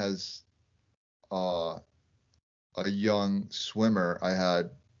as a young swimmer, I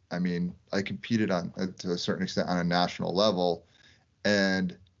competed to a certain extent on a national level,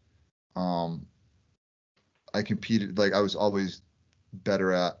 and I competed, like I was always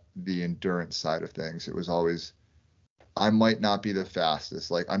better at the endurance side of things. It was always, I might not be the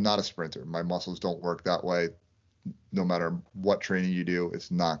fastest. Like I'm not a sprinter. My muscles don't work that way. No matter what training you do,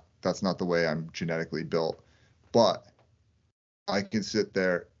 that's not the way I'm genetically built. But I can sit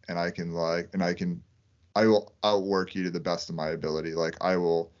there and I will outwork you to the best of my ability. Like I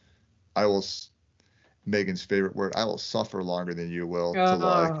will Megan's favorite word, I will suffer longer than you will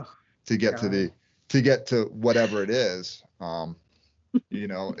Oh, to get God. to get to whatever it is. And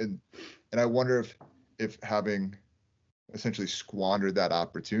I wonder if having essentially squandered that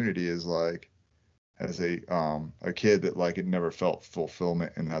opportunity is like, as a kid, that like it never felt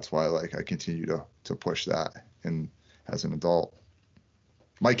fulfillment, and that's why like I continue to push that. And as an adult,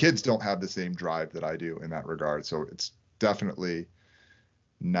 my kids don't have the same drive that I do in that regard, so it's definitely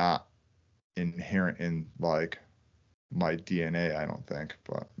not inherent in like my DNA, I don't think,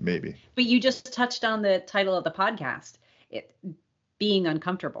 but maybe. But you just touched on the title of the podcast, it being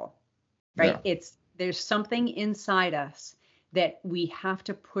uncomfortable, right? Yeah. There's something inside us that we have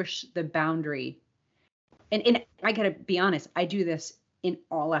to push the boundary. And I gotta be honest, I do this in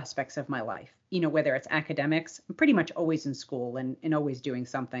all aspects of my life. Whether it's academics, I'm pretty much always in school and always doing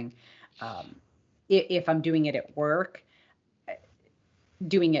something. If I'm doing it at work,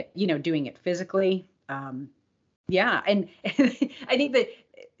 doing it physically. Yeah. And I think that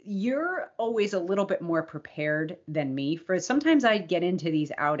you're always a little bit more prepared than me for sometimes I get into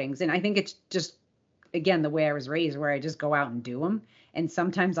these outings, and I think it's just, again, the way I was raised, where I just go out and do them. And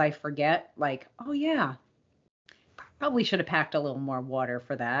sometimes I forget, like, oh yeah, probably should have packed a little more water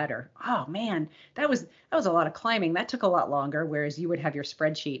for that. Or, oh man, that was a lot of climbing. That took a lot longer. Whereas you would have your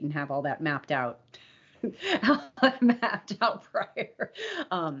spreadsheet and have all that mapped out, prior.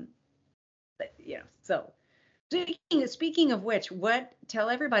 So speaking of which, tell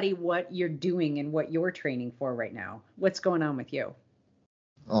everybody what you're doing and what you're training for right now. What's going on with you?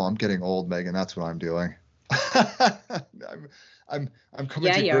 Oh, I'm getting old, Megan. That's what I'm doing. I'm coming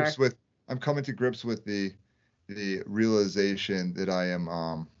Yeah, to you grips are. with I'm coming to grips with the realization that I am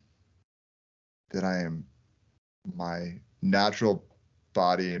my natural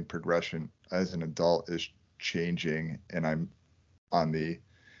body and progression as an adult is changing, and I'm on the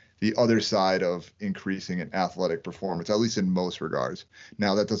other side of increasing in athletic performance, at least in most regards.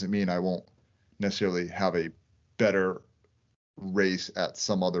 Now, that doesn't mean I won't necessarily have a better race at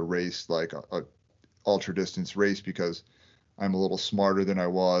some other race, like a ultra distance race, because I'm a little smarter than I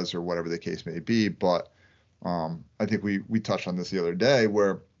was, or whatever the case may be. But I think we touched on this the other day,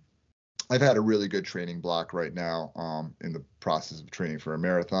 where I've had a really good training block right now, in the process of training for a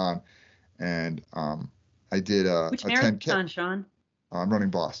marathon. And I did Which a 10K. marathon, Sean? I'm running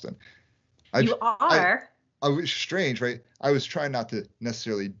Boston. You I are. I was strange, right? I was trying not to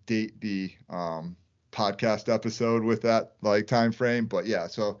necessarily date the podcast episode with that like time frame, but yeah.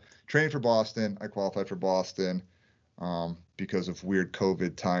 So trained for Boston. I qualified for Boston because of weird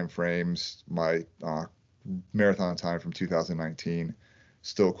COVID time frames. My marathon time from 2019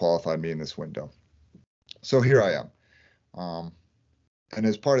 still qualified me in this window. So here I am. And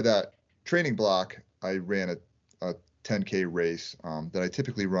as part of that training block, I ran a 10K race that I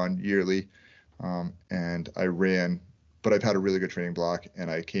typically run yearly. And I ran, but I've had a really good training block,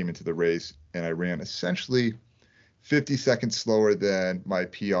 and I came into the race and I ran essentially 50 seconds slower than my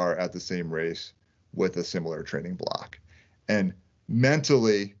PR at the same race with a similar training block. And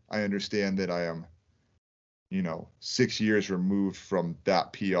mentally, I understand that I am, 6 years removed from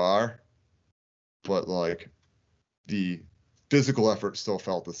that PR, but like the physical effort still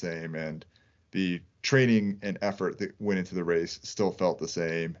felt the same, and the training and effort that went into the race still felt the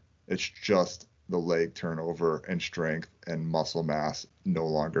same. It's just the leg turnover and strength and muscle mass no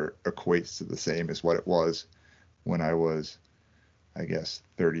longer equates to the same as what it was when I was, I guess,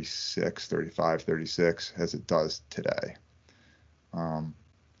 36, 35, 36, as it does today.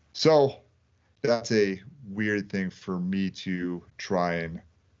 So that's a weird thing for me to try and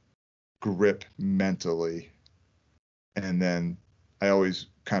grip mentally. And then I always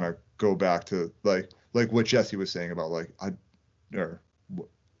kind of go back to like what Jesse was saying about like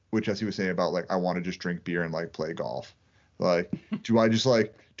what Jesse was saying about like I want to just drink beer and like play golf. Like, do I just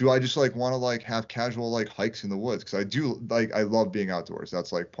like want to like have casual like hikes in the woods? Because I do like I love being outdoors.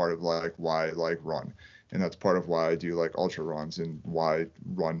 That's like part of like why I like run, and that's part of why I do like ultra runs and why I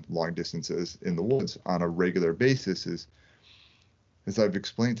run long distances in the woods on a regular basis. Is as I've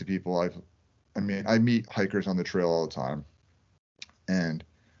explained to people, I meet hikers on the trail all the time, and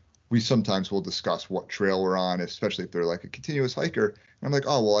we sometimes will discuss what trail we're on, especially if they're like a continuous hiker. And I'm like,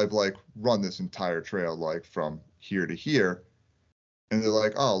 oh, well, I've like run this entire trail, like from here to here. And they're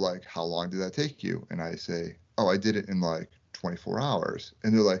like, oh, like, how long did that take you? And I say, oh, I did it in like 24 hours.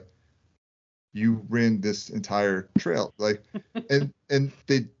 And they're like, you ran this entire trail. Like, and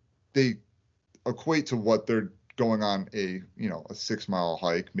they equate to what they're going on a 6 mile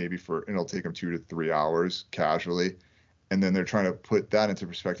hike, maybe and it'll take them 2 to 3 hours casually. And then they're trying to put that into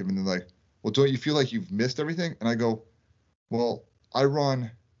perspective. And they're like, well, don't you feel like you've missed everything? And I go, well, I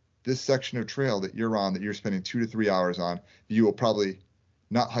run this section of trail that you're on, that you're spending 2 to 3 hours on, you will probably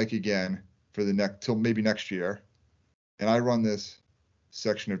not hike again for the next, till maybe next year. And I run this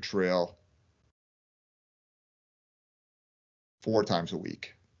section of trail 4 times a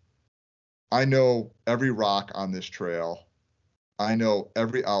week. I know every rock on this trail. I know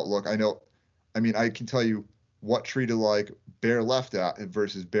every outlook. I can tell you what tree to like bear left at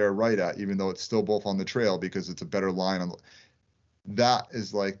versus bear right at, even though it's still both on the trail because it's a better line on that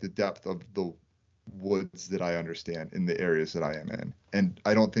is like the depth of the woods that I understand in the areas that I am in. And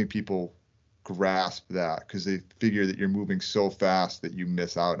I don't think people grasp that because they figure that you're moving so fast that you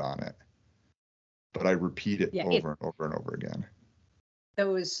miss out on it. But I repeat it over and over and over again.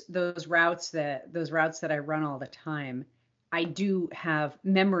 Those routes that I run all the time, I do have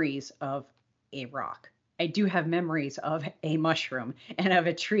memories of a rock. I do have memories of a mushroom and of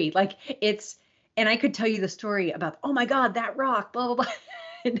a tree. Like and I could tell you the story about, oh my God, that rock, blah, blah, blah.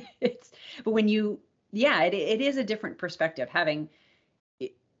 But when it is a different perspective having,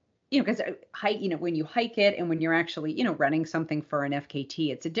 because when you hike it and when you're actually, running something for an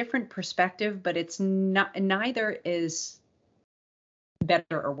FKT, it's a different perspective, but it's neither is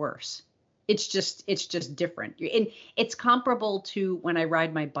better or worse. It's just different. And it's comparable to when I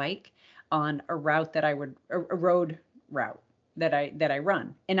ride my bike on a route a road route that I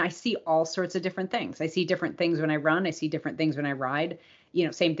run. And I see all sorts of different things. I see different things when I run. I see different things when I ride.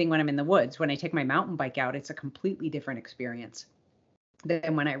 Same thing when I'm in the woods. When I take my mountain bike out, it's a completely different experience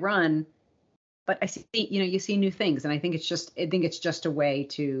than when I run. But I see, you see new things. And I think it's just a way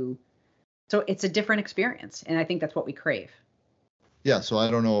to, so it's a different experience. And I think that's what we crave. Yeah. So I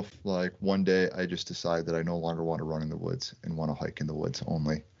don't know if like one day I just decide that I no longer want to run in the woods and want to hike in the woods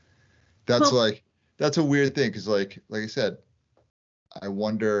only. That's a weird thing. Cause like I said, I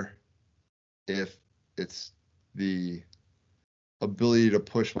wonder if it's the ability to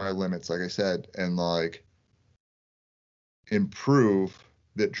push my limits, like I said, and like improve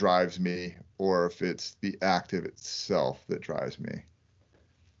that drives me, or if it's the active itself that drives me.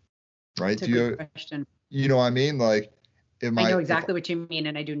 Right? That's a good question. You know what I mean? Like, I know exactly what you mean,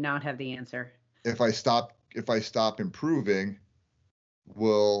 and I do not have the answer. If I stop improving,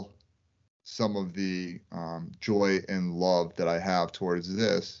 will some of the joy and love that I have towards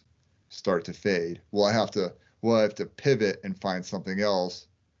this start to fade? Will I have to pivot and find something else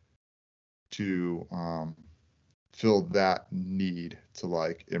to fill that need to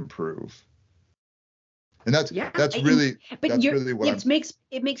like improve? And that's really what it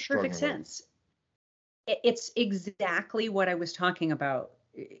makes perfect sense. It's exactly what I was talking about,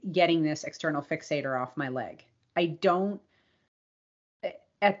 getting this external fixator off my leg. At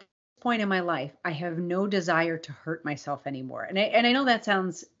this point in my life, I have no desire to hurt myself anymore. And I know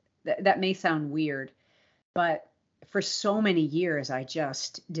that may sound weird, but for so many years, I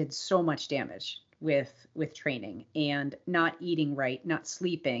just did so much damage with training and not eating right, not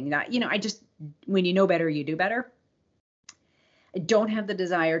sleeping, when you know better, you do better. I don't have the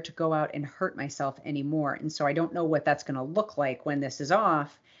desire to go out and hurt myself anymore. And so I don't know what that's going to look like when this is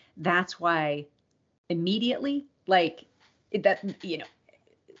off. That's why immediately, like that,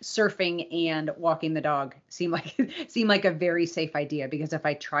 surfing and walking the dog seem like a very safe idea, because if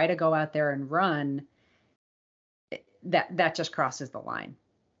I try to go out there and run, that just crosses the line.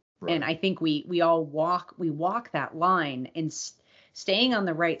 Right. And I think we all walk that line, and staying on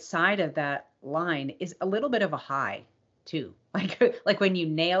the right side of that line is a little bit of a high too. Like when you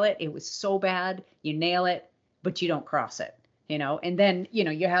nail it, it was so bad, you nail it, but you don't cross it, and then,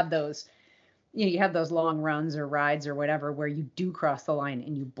 you have those long runs or rides or whatever where you do cross the line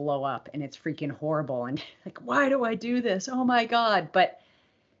and you blow up and it's freaking horrible. And like, why do I do this? Oh my God. But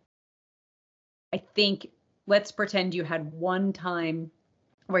I think, let's pretend you had one time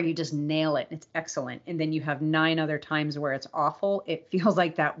where you just nail it. It's excellent. And then you have 9 other times where it's awful. It feels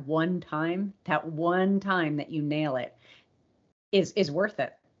like that one time that you nail it is worth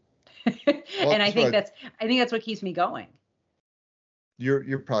it. Well, and I think that's what keeps me going.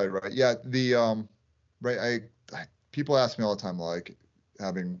 You're probably right. Yeah. The right. People ask me all the time, like,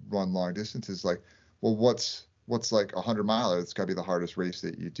 having run long distances, like, well, what's like 100-miler? It's got to be the hardest race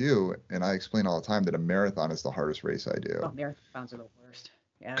that you do. And I explain all the time that a marathon is the hardest race I do. Oh, marathons are the worst.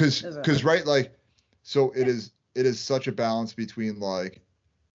 Yeah. Because right, like, so it is such a balance between like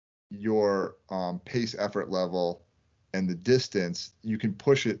your pace effort level and the distance. You can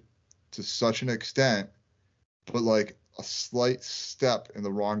push it to such an extent, but like a slight step in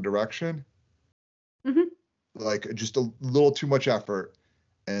the wrong direction, like just a little too much effort,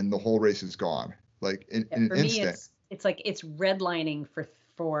 and the whole race is gone. Like in an instant. it's like it's redlining for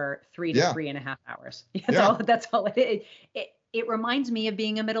 3 to Yeah. 3.5 hours. Yeah. That's all it reminds me of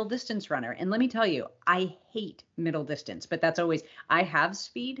being a middle distance runner. And let me tell you, I hate middle distance, but that's always, I have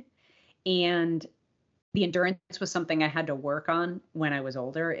speed, and the endurance was something I had to work on when I was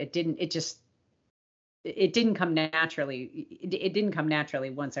older. It didn't come naturally. It didn't come naturally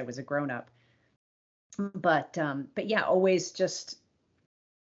once I was a grown up. But yeah, always just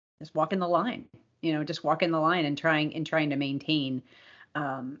walking the line, just walking the line and trying to maintain.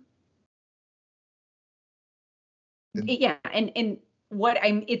 Yeah, and what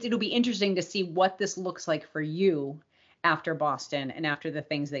it'll be interesting to see what this looks like for you after Boston and after the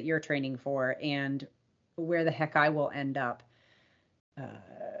things that you're training for, and where the heck I will end up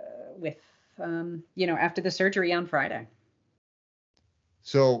with after the surgery on Friday.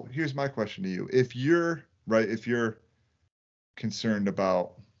 So here's my question to you. If you're concerned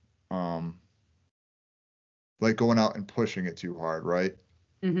about like going out and pushing it too hard, right?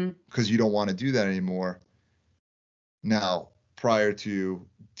 Mm-hmm. Because you don't want to do that anymore. Now, prior to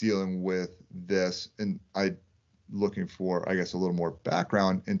dealing with this, and looking for, I guess, a little more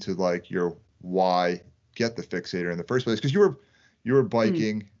background into like your why get the fixator in the first place, because you were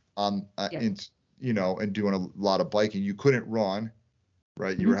biking on and doing a lot of biking. You couldn't run,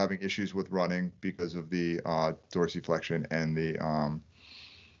 right? You were having issues with running because of the dorsiflexion and the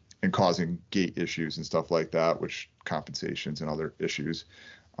and causing gait issues and stuff like that, which compensations and other issues,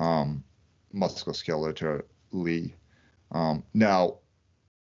 musculoskeletal. Now,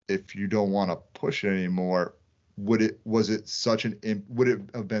 if you don't want to push it anymore, would it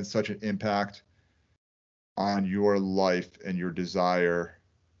have been such an impact on your life and your desire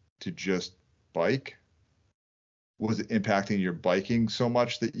to just bike? Was it impacting your biking so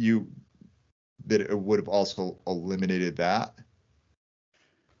much that it would have also eliminated that?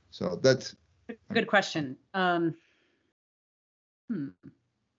 So that's good question. I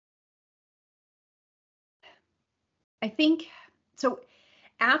think so.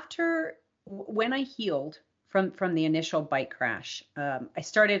 After when I healed from the initial bike crash, I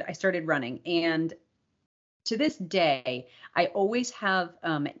started running, and to this day, I always have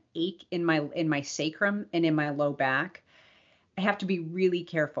an ache in my sacrum and in my low back. I have to be really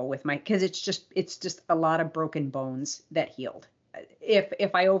careful with because it's just a lot of broken bones that healed.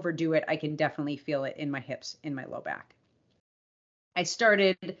 If I overdo it, I can definitely feel it in my hips, in my low back.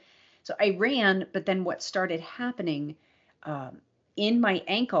 So I ran, but then what started happening in my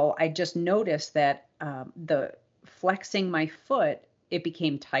ankle, I just noticed that the flexing my foot, it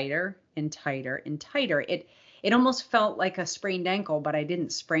became tighter and tighter and tighter. It almost felt like a sprained ankle, but I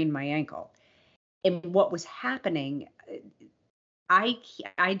didn't sprain my ankle. And what was happening, I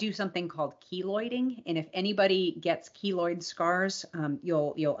do something called keloiding, and if anybody gets keloid scars,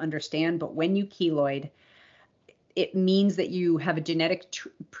 you'll understand. But when you keloid, it means that you have a genetic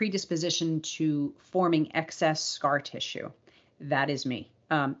predisposition to forming excess scar tissue. That is me.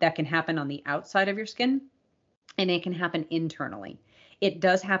 That can happen on the outside of your skin, and it can happen internally. It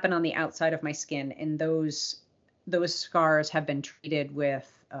does happen on the outside of my skin, and those scars have been treated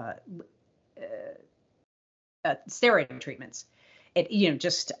with steroid treatments.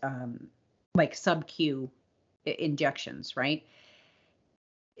 Just like sub-Q injections, right?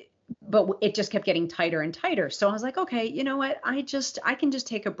 But it just kept getting tighter and tighter. So I was like, okay, you know what? I can just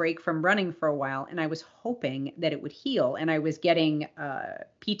take a break from running for a while. And I was hoping that it would heal. And I was getting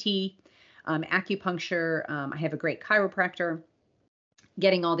PT, acupuncture. I have a great chiropractor,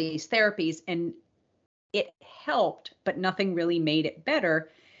 getting all these therapies, and it helped, but nothing really made it better.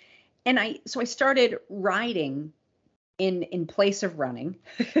 And so I started riding in place of running.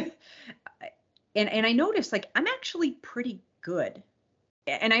 and I noticed, like, I'm actually pretty good.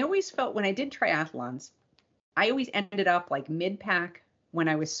 And I always felt when I did triathlons, I always ended up like mid-pack when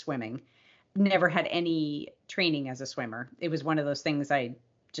I was swimming. Never had any training as a swimmer. It was one of those things I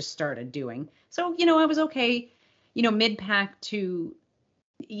just started doing. So, I was okay, mid-pack to,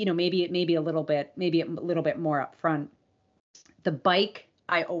 maybe a little bit more up front. The bike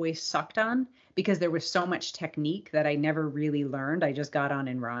I always sucked on because there was so much technique that I never really learned. I just got on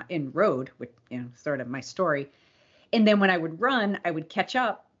and rode, which, sort of my story. And then when I would run, I would catch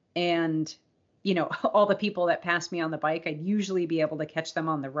up, and, all the people that passed me on the bike, I'd usually be able to catch them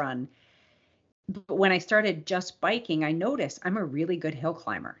on the run. But when I started just biking, I noticed I'm a really good hill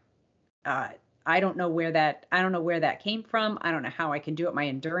climber. I don't know where that came from. I don't know how I can do it. My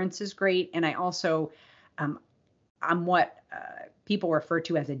endurance is great. And I also, I'm what people refer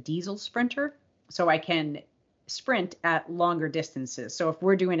to as a diesel sprinter. So I can sprint at longer distances. So if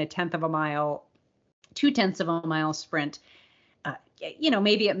we're doing a 0.1 of a mile, 0.2 of a mile sprint,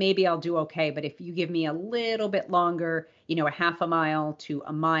 maybe I'll do okay. But if you give me a little bit longer, a half a mile to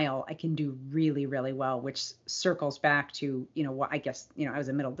a mile, I can do really, really well, which circles back to, what I guess, I was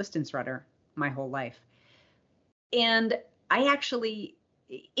a middle distance runner my whole life. And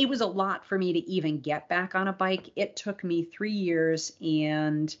it was a lot for me to even get back on a bike. It took me 3 years,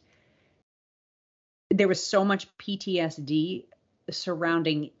 and there was so much PTSD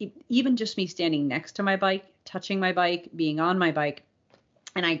surrounding even just me standing next to my bike, touching my bike, being on my bike.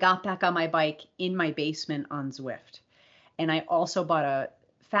 And I got back on my bike in my basement on Zwift. And I also bought a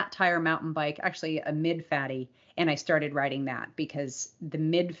fat tire mountain bike, actually a mid fatty, and I started riding that because the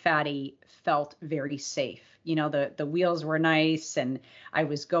mid fatty felt very safe. The wheels were nice, and I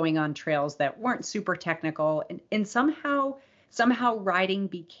was going on trails that weren't super technical, and somehow riding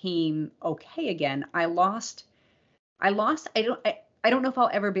became okay again. I don't know if I'll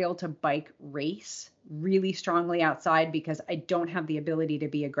ever be able to bike race really strongly outside because I don't have the ability to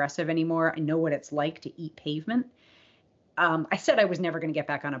be aggressive anymore. I know what it's like to eat pavement. I said I was never going to get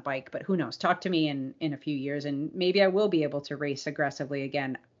back on a bike, but who knows? Talk to me in a few years, and maybe I will be able to race aggressively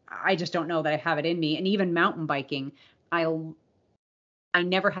again. I just don't know that I have it in me. And even mountain biking, I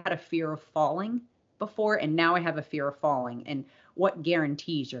never had a fear of falling before, and now I have a fear of falling. And what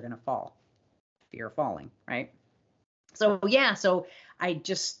guarantees you're going to fall? Fear of falling, right? So I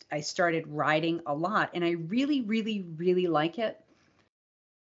started riding a lot, and I really, really, really like it.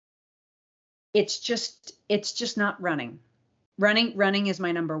 It's just not running. Running is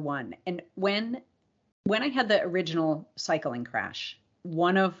my number one. And when I had the original cycling crash,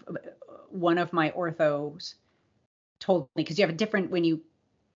 one of my orthos told me, because you have a different, when you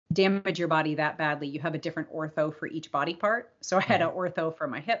damage your body that badly, you have a different ortho for each body part. So I had an ortho for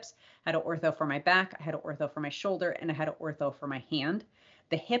my hips, I had an ortho for my back, I had an ortho for my shoulder, and I had an ortho for my hand.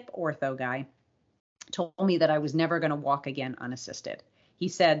 The hip ortho guy told me that I was never going to walk again unassisted. He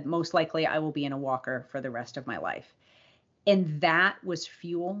said, most likely I will be in a walker for the rest of my life. And that was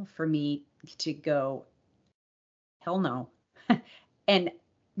fuel for me to go, hell no. And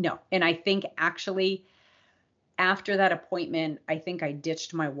no. And I think actually after that appointment, I think I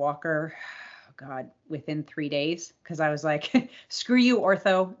ditched my walker, within 3 days, because I was like, screw you,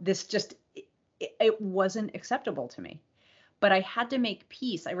 ortho. This it wasn't acceptable to me. But I had to make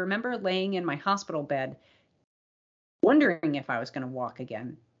peace. I remember laying in my hospital bed, wondering if I was going to walk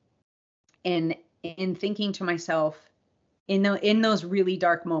again. And thinking to myself, in those really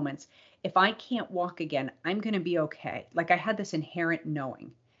dark moments, if I can't walk again, I'm going to be okay. Like I had this inherent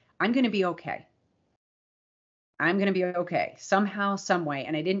knowing, I'm going to be okay. I'm going to be okay somehow, some way.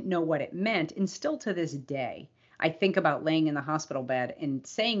 And I didn't know what it meant. And still to this day, I think about laying in the hospital bed and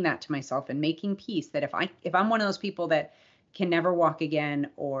saying that to myself and making peace that if I'm one of those people that can never walk again,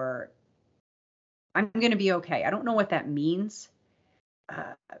 or I'm going to be okay. I don't know what that means,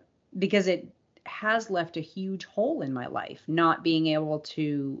 because it has left a huge hole in my life, not being able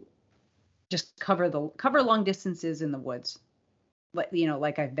to just cover long distances in the woods,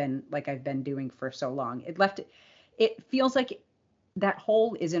 like I've been doing for so long. It feels like that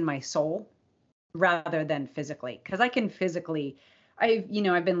hole is in my soul rather than physically, because I can physically,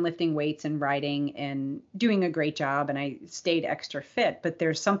 I've been lifting weights and riding and doing a great job, and I stayed extra fit, but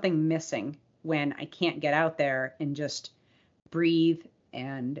there's something missing when I can't get out there and just breathe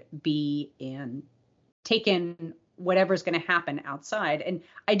and be and take in whatever's going to happen outside. And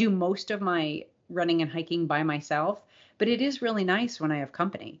I do most of my running and hiking by myself, but it is really nice when I have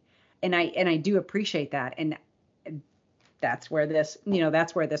company, and I do appreciate that. And that's where this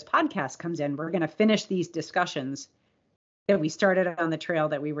podcast comes in. We're going to finish these discussions that we started on the trail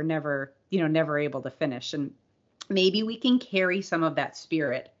that we were never able to finish. And maybe we can carry some of that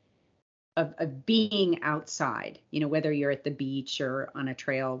spirit of being outside, whether you're at the beach or on a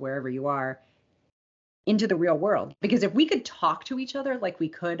trail, wherever you are, into the real world. Because if we could talk to each other like we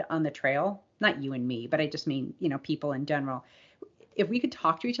could on the trail, not you and me, but I just mean, people in general, if we could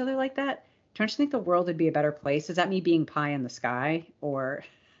talk to each other like that, don't you think the world would be a better place? Is that me being pie in the sky? Or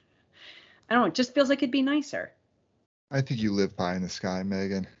I don't know, it just feels like it'd be nicer. I think you live pie in the sky,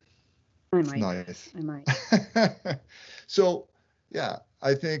 Megan. It's nice. I might. So, yeah,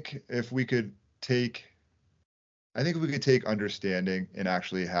 I think if we could take understanding and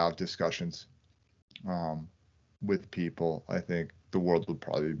actually have discussions with people, I think the world would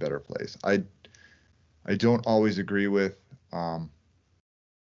probably be a better place. I don't always agree with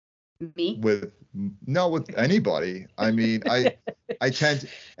me with anybody. I mean, I tend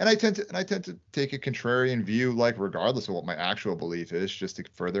to take a contrarian view, like regardless of what my actual belief is, just to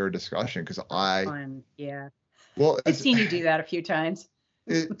further a discussion, because yeah. Well, I've seen you do that a few times.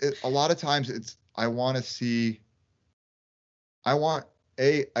 A lot of times I want to see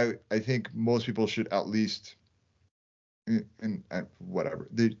I think most people should at least, and whatever,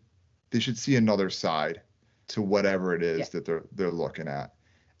 they should see another side to whatever it is that they're looking at.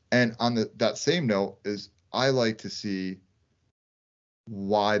 And on that same note is I like to see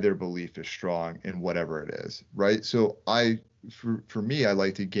why their belief is strong in whatever it is, right? So for me, I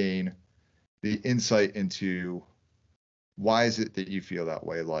like to gain the insight into why is it that you feel that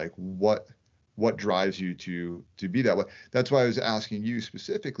way? Like what drives you to be that way? That's why I was asking you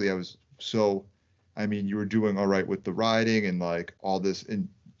specifically. I mean, you were doing all right with the riding and like all this, and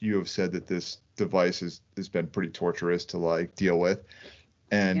you have said that this device has been pretty torturous to like deal with.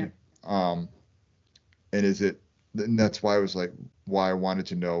 And and that's why I was like, why I wanted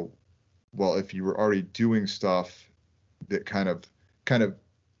to know, well, if you were already doing stuff that kind of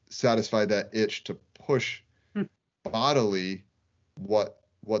satisfy that itch to push bodily, what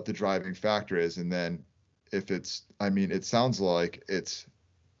the driving factor is. And then if it's, I mean, it sounds like,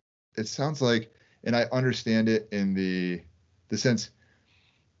 and I understand it in the sense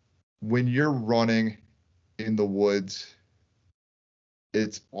when you're running in the woods,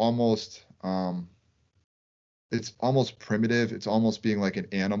 it's almost primitive. It's almost being like an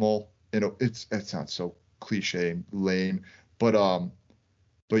animal. It sounds so cliche and lame, but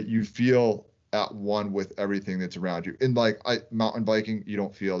you feel at one with everything that's around you. And like mountain biking, you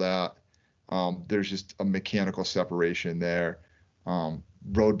don't feel that. There's just a mechanical separation there.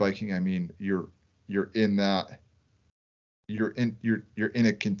 Road biking, I mean, you're in that. You're in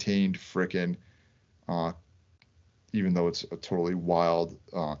a contained frickin', even though it's a totally wild,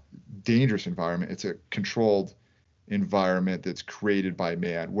 dangerous environment, it's a controlled environment that's created by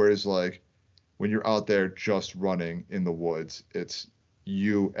man. Whereas like when you're out there just running in the woods, it's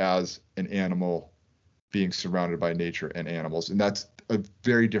you as an animal being surrounded by nature and animals. And that's a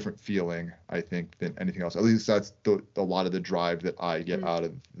very different feeling, I think, than anything else. At least that's a lot of the drive that I get out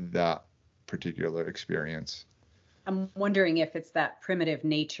of that particular experience. I'm wondering if it's that primitive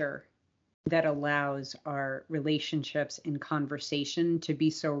nature that allows our relationships and conversation to be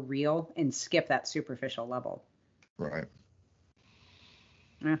so real and skip that superficial level. Right.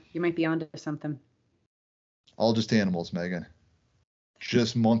 Yeah, you might be onto something. All just animals, Megan.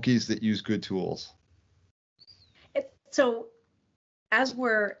 Just monkeys that use good tools. So as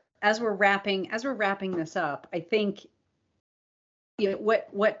we're wrapping this up, I think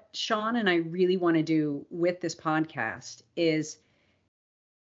what Sean and I really want to do with this podcast is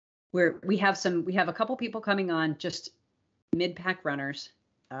we have a couple people coming on, just mid-pack runners,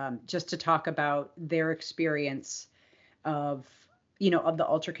 just to talk about their experience of the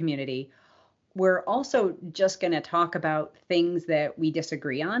ultra community. We're also just going to talk about things that we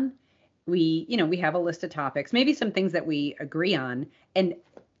disagree on. We have a list of topics, maybe some things that we agree on. And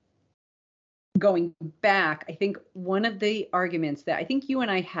going back, I think one of the arguments that I think you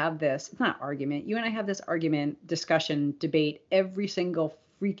and I have this, it's not argument, you and I have this argument, discussion, debate every single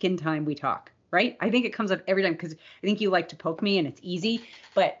freaking time we talk, right? I think it comes up every time because I think you like to poke me and it's easy.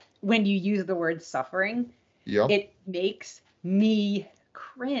 But when you use the word suffering, it makes me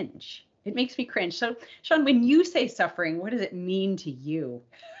cringe. It makes me cringe. So, Sean, when you say suffering, what does it mean to you?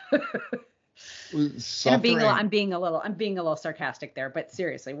 Suffering, I'm being a little sarcastic there, but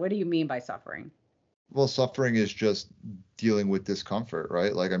seriously, what do you mean by suffering? Well, suffering is just dealing with discomfort,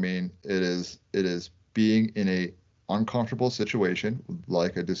 right? Like, I mean, it is being in a uncomfortable situation,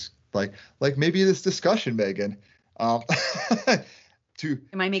 like maybe this discussion, Megan. Am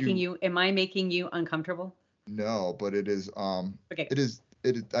I making you uncomfortable? No, but it is. Okay. It is.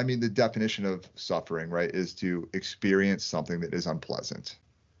 I mean, the definition of suffering, right, is to experience something that is unpleasant.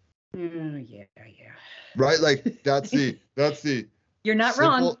 Yeah. Right, like that's the You're not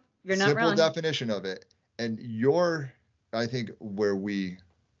simple, wrong. You're not simple wrong. definition of it. And I think where we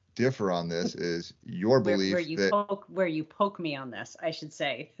differ on this is your belief where you poke me on this, I should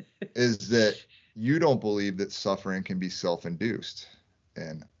say, is that you don't believe that suffering can be self-induced.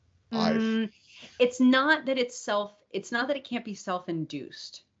 And it's not that it can't be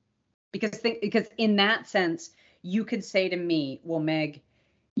self-induced, because in that sense you could say to me, well, Meg,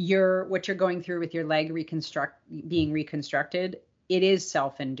 what you're going through with your leg being reconstructed, it is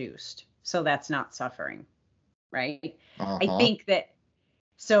self-induced, so that's not suffering, right? I think that,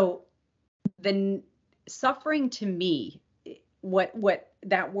 so the suffering to me, what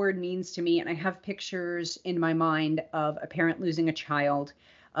that word means to me, and I have pictures in my mind of a parent losing a child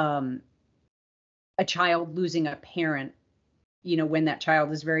losing a parent, when that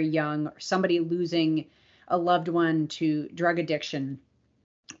child is very young, or somebody losing a loved one to drug addiction.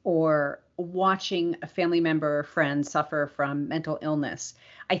 or watching a family member or friend suffer from mental illness.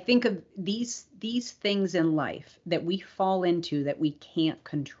 I think of these things in life that we fall into that we can't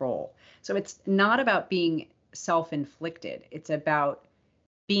control. So it's not about being self-inflicted. It's about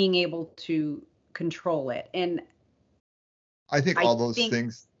being able to control it. And I think I all those think,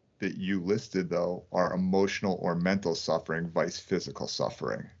 things that you listed, though, are emotional or mental suffering vice physical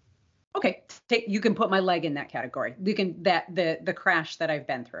suffering. okay, you can put my leg in that category. You can, that the crash that I've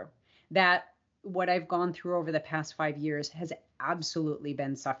been through, that what I've gone through over the past 5 years has absolutely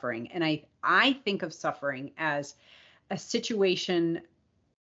been suffering. And I think of suffering as a situation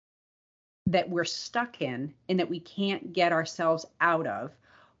that we're stuck in and that we can't get ourselves out of,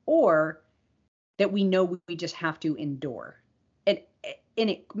 or that we know we just have to endure. And and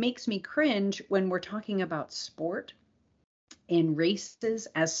it makes me cringe when we're talking about sport and races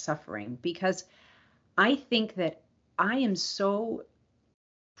as suffering, because I think that I am so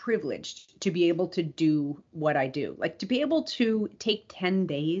privileged to be able to do what I do. Like, to be able to take 10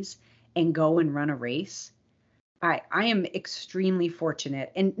 days and go and run a race. I am extremely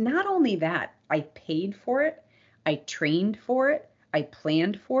fortunate. And not only that, I paid for it, I trained for it, I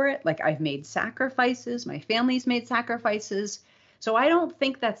planned for it. Like, I've made sacrifices, my family's made sacrifices. So I don't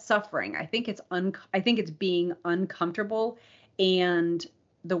think that's suffering. I think it's being uncomfortable. And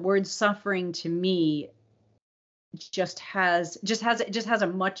the word suffering to me just has a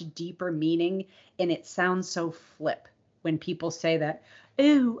much deeper meaning, and it sounds so flip when people say that.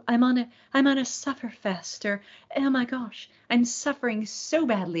 Oh, I'm on a sufferfest, or oh my gosh, I'm suffering so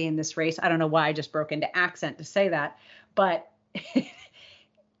badly in this race. I don't know why I just broke into accent to say that, but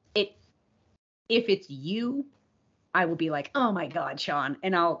it if it's you, I will be like, oh my God, Sean,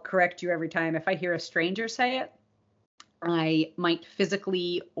 and I'll correct you every time. If I hear a stranger say it, I might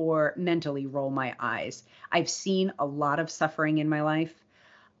physically or mentally roll my eyes. I've seen a lot of suffering in my life.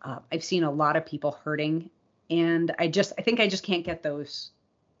 I've seen a lot of people hurting, and I think I just can't get those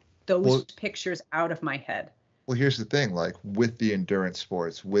Well, pictures out of my head. well, here's the thing, like with the endurance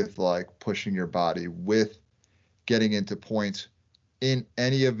sports, with like pushing your body, with getting into points in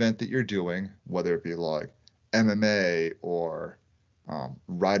any event that you're doing, whether it be like MMA or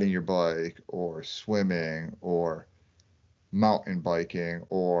riding your bike or swimming or mountain biking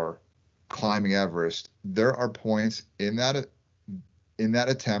or climbing Everest, there are points in that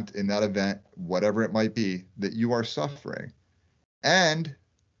attempt, in that event, whatever it might be, that you are suffering. And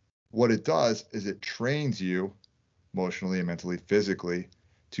what it does is it trains you emotionally and mentally, physically,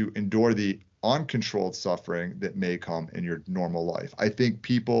 to endure the uncontrolled suffering that may come in your normal life. I think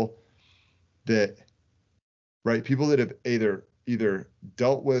that, people that have either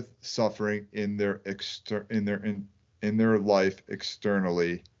dealt with suffering in their life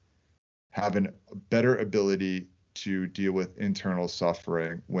externally have a better ability to deal with internal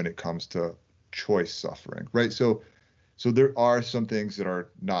suffering when it comes to choice suffering, right? So there are some things that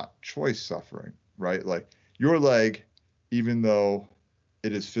are not choice suffering, right? Like your leg, even though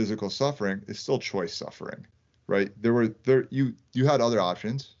it is physical suffering, is still choice suffering, right? You had other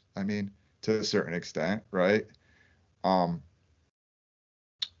options. I mean, to a certain extent, right?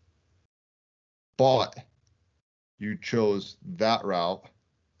 But you chose that route,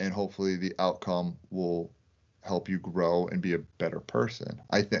 and hopefully the outcome will help you grow and be a better person.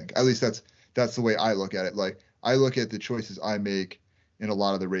 I think, at least that's the way I look at it. Like, I look at the choices I make in a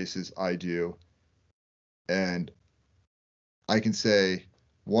lot of the races I do, and I can say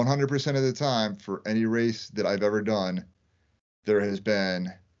 100% of the time for any race that I've ever done, there has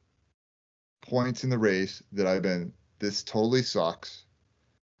been points in the race that I've been, this totally sucks.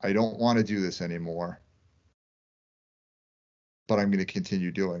 I don't want to do this anymore, but I'm going to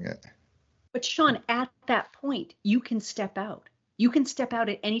continue doing it. But Sean, at that point, you can step out. You can step out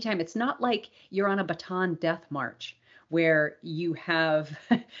at any time. It's not like you're on a Bataan death march where you have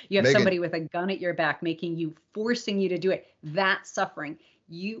Megan, somebody with a gun at your back forcing you to do it. That's suffering.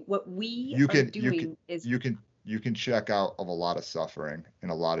 What we you are can doing is you can check out of a lot of suffering in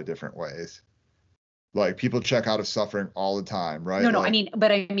a lot of different ways. Like, people check out of suffering all the time, right? no, Like,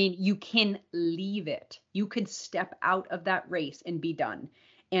 I mean, you can leave it. You could step out of that race and be done.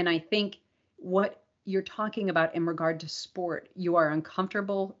 And I think what you're talking about in regard to sport, you are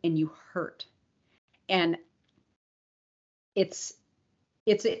uncomfortable and you hurt. And it's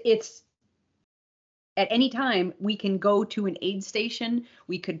at any time we can go to an aid station,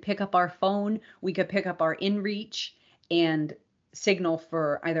 we could pick up our phone, we could pick up our InReach and signal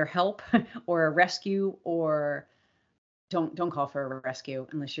for either help or a rescue or don't call for a rescue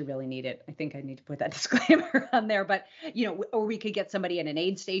unless you really need it. I think I need to put that disclaimer on there, but or we could get somebody at an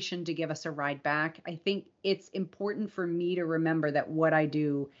aid station to give us a ride back. I think it's important for me to remember that what I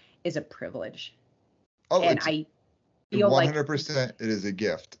do is a privilege. Oh, and it's I feel 100%. It is a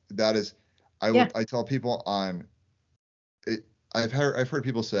gift. That is, Yeah. I tell people on it. I've heard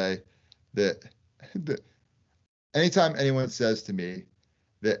people say that, that anytime anyone says to me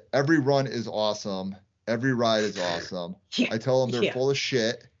that every run is awesome, every ride is awesome, Yeah, I tell them they're yeah. full of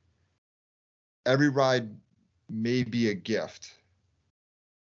shit. Every ride may be a gift,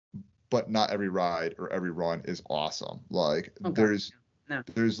 but not every ride or every run is awesome. Like Oh, God, there's no.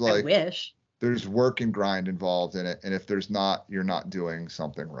 there's I like wish. there's work and grind involved in it, and if there's not, you're not doing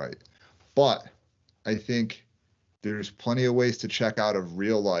something right. But I think there's plenty of ways to check out of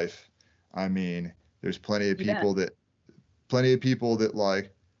real life. I mean, there's plenty of You bet. people that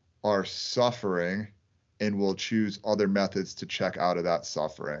like are suffering and will choose other methods to check out of that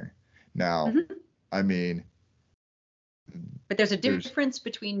suffering. Now, Mhm. I mean, But there's a difference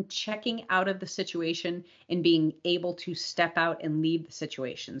between checking out of the situation and being able to step out and leave the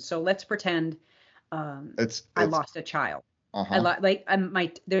situation. So let's pretend I lost a child.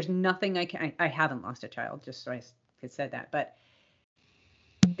 There's nothing I haven't lost a child, just so I could say that. But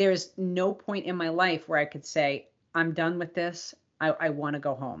there's no point in my life where I could say, I'm done with this. I want to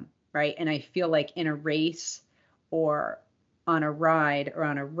go home. Right. And I feel like in a race or on a ride or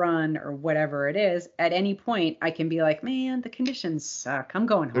on a run or whatever it is, at any point I can be like, man, the conditions suck. I'm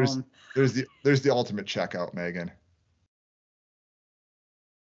going home. There's the ultimate checkout, Megan.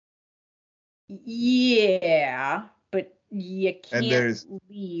 Yeah, but you can't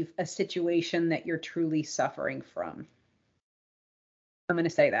leave a situation that you're truly suffering from. I'm going to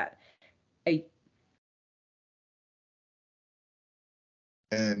say that.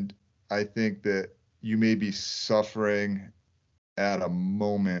 And I think that you may be suffering at a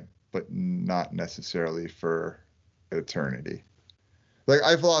moment, but not necessarily for eternity. Like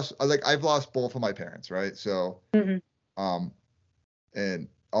I've lost both of my parents, right? So, and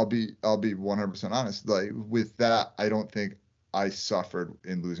I'll be 100% honest. Like with that, I don't think I suffered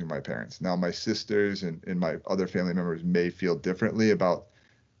in losing my parents. Now, my sisters and my other family members may feel differently about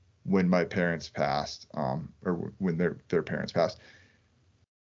when my parents passed, or when their parents passed.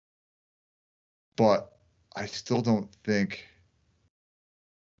 But I still don't think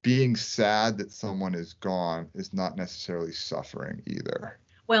being sad that someone is gone is not necessarily suffering either.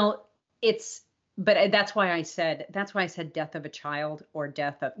 Well, but that's why I said death of a child or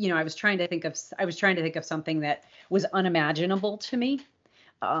death of, I was trying to think of something that was unimaginable to me.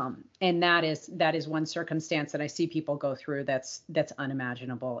 And that is one circumstance that I see people go through that's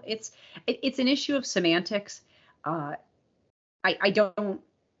unimaginable. It's an issue of semantics. I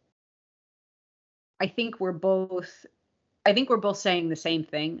think we're both saying the same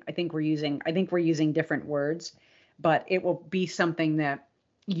thing. I think we're using different words, but it will be something that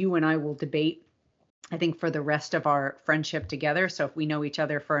you and I will debate, I think, for the rest of our friendship together. So if we know each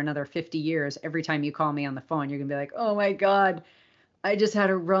other for another 50 years, every time you call me on the phone, you're going to be like, "Oh my God, I just had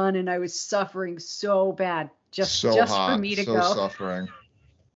a run and I was suffering so bad." Just for me to go. Suffering.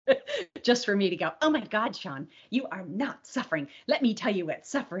 Just for me to go, "Oh my God, Sean, you are not suffering. Let me tell you what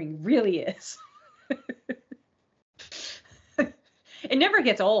suffering really is." It never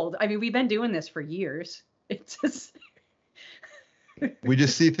gets old. I mean, we've been doing this for years. It's just we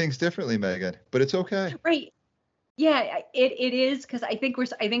just see things differently, Megan, but it's okay. Right. Yeah, it is, because I think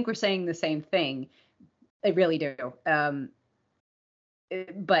we're saying the same thing. I really do.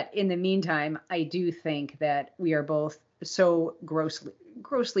 But in the meantime, I do think that we are both so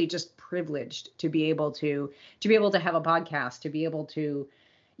grossly just privileged to be able to have a podcast, to be able to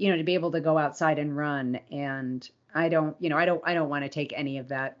go outside and run. And I don't want to take any of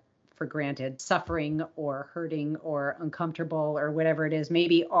that for granted. Suffering or hurting or uncomfortable or whatever it is,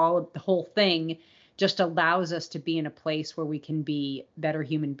 maybe the whole thing just allows us to be in a place where we can be better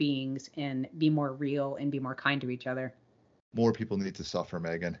human beings and be more real and be more kind to each other. More people need to suffer,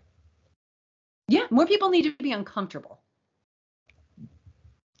 Megan. Yeah, more people need to be uncomfortable.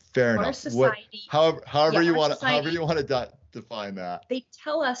 Fair enough. Society, however you want to define that. They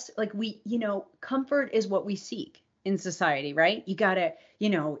tell us, like, comfort is what we seek in society, right? You gotta,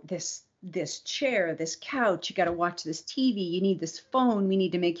 this chair, this couch, you gotta watch this TV, you need this phone, we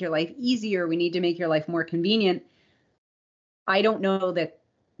need to make your life easier, we need to make your life more convenient. I don't know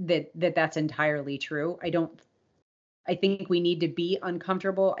that's entirely true. I think we need to be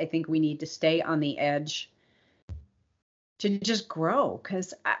uncomfortable. I think we need to stay on the edge to just grow,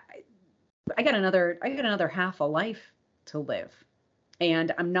 because I got another half a life to live,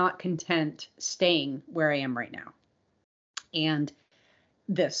 and I'm not content staying where I am right now. And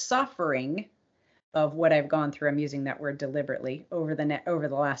the suffering of what I've gone through, I'm using that word deliberately, over the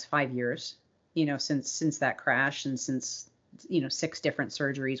last 5 years, since that crash, and since 6 different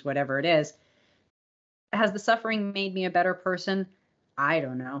surgeries, whatever it is. Has the suffering made me a better person? I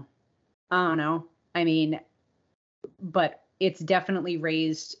don't know. I mean, but it's definitely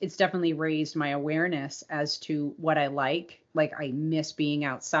raised my awareness as to what I like. Like, I miss being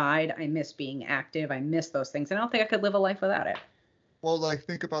outside. I miss being active. I miss those things. And I don't think I could live a life without it. Well, like,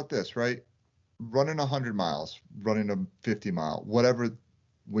 think about this, right? Running 100 miles, running a 50 mile, whatever,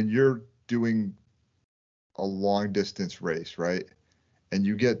 when you're doing a long distance race, right? And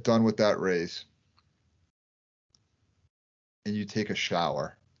you get done with that race and you take a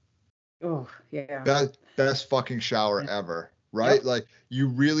shower. Oh, yeah. Best fucking shower ever, right? Yep. Like, you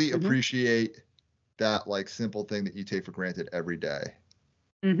really appreciate that, like, simple thing that you take for granted every day.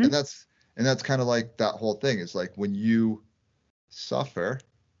 And that's kind of like that whole thing is like, when you suffer,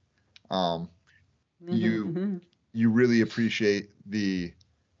 you really appreciate the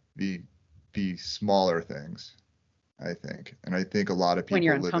smaller things, I think. And I think a lot of people, when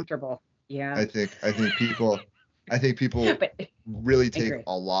you're uncomfortable. Yeah. I think people really take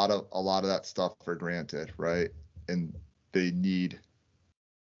a lot of that stuff for granted, right? And they need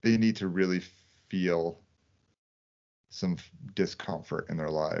to really feel some discomfort in their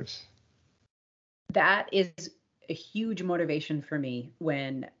lives. That is a huge motivation for me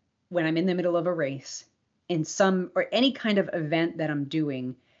when I'm in the middle of a race, in or any kind of event that I'm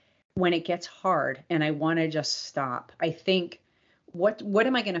doing, when it gets hard and I want to just stop. I think, what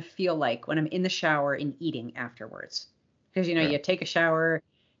am I going to feel like when I'm in the shower and eating afterwards? Because, you take a shower,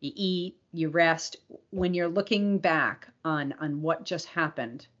 you eat, you rest. When you're looking back on what just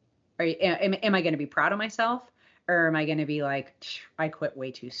happened, am I going to be proud of myself, or am I going to be like, I quit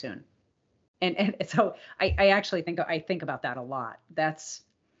way too soon? And so I actually think about that a lot. That's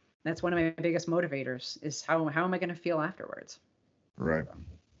one of my biggest motivators, is how am I going to feel afterwards? Right.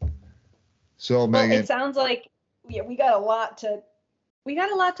 So, Megan, well, it sounds like we got a lot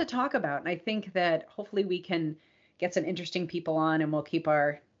to talk about, and I think that hopefully we can get some interesting people on, and we'll keep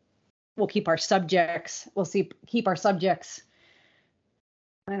our subjects,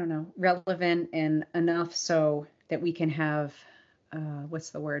 I don't know, relevant and enough so that we can have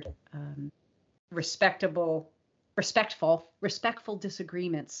respectful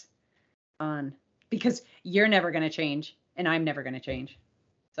disagreements on, because you're never going to change and I'm never going to change.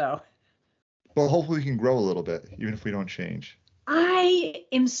 So, well, hopefully we can grow a little bit, even if we don't change. I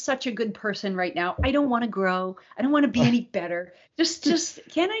am such a good person right now. I don't want to grow. I don't want to be any better. Just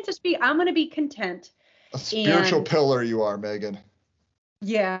I'm going to be content. A spiritual pillar you are, Megan.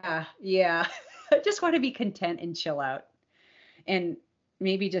 Yeah. I just want to be content and chill out, and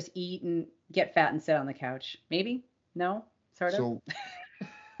maybe just eat and get fat and sit on the couch. Maybe? No? Sort of?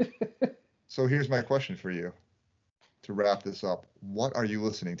 So here's my question for you to wrap this up. What are you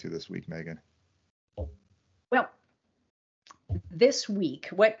listening to this week, Megan? Well, this week,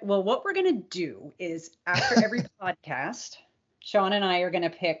 what we're going to do is, after every podcast, Sean and I are going to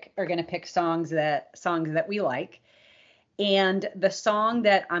pick songs that we like. And the song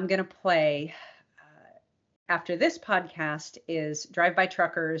that I'm going to play after this podcast is Drive By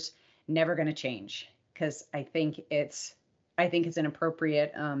Truckers, Never Gonna Change, because I think it's an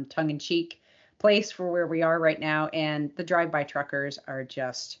appropriate tongue-in-cheek place for where we are right now. And the Drive By Truckers are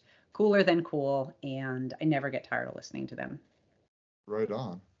just cooler than cool, and I never get tired of listening to them. Right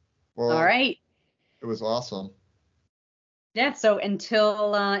on. Well, all right. It was awesome. Yeah. So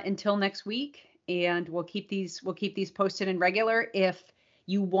until next week, and we'll keep these posted and regular. If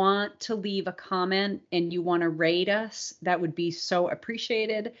you want to leave a comment and you want to rate us, that would be so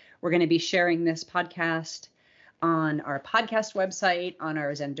appreciated. We're going to be sharing this podcast on our podcast website, on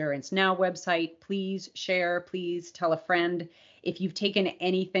our Zendurance Now website. Please share, please tell a friend. If you've taken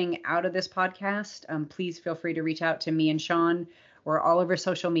anything out of this podcast, please feel free to reach out to me and Sean. We're all over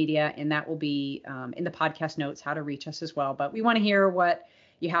social media, and that will be in the podcast notes, how to reach us as well. But we want to hear what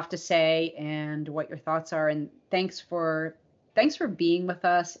you have to say and what your thoughts are. And thanks for being with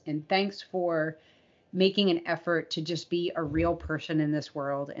us, and thanks for making an effort to just be a real person in this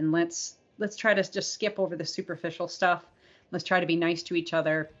world. And let's try to just skip over the superficial stuff. Let's try to be nice to each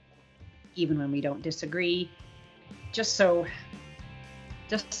other, even when we don't disagree, just so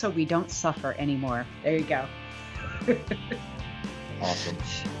we don't suffer anymore. There you go. Awesome.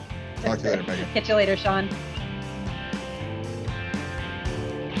 Talk to you later, Megan. Catch you later, Sean.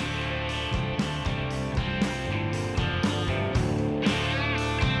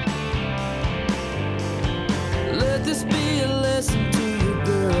 Let this be a lesson to you,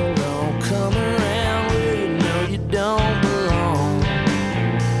 girl. Don't come around where you know you don't belong.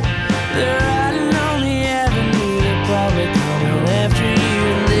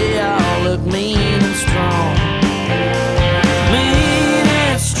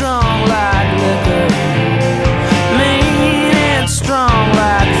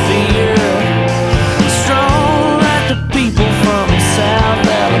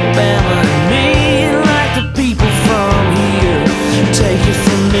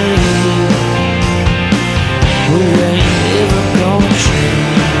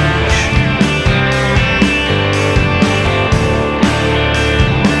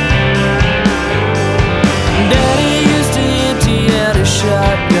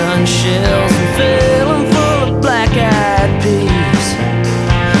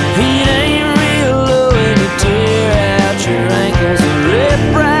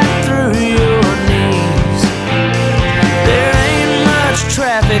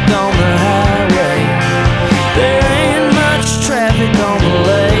 traffic on the highway. There ain't much traffic on the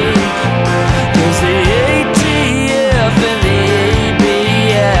lake, 'cause the ATF and the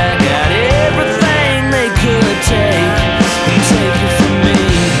ABI got everything they could take and take it from me.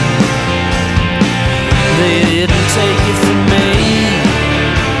 They didn't take it from me.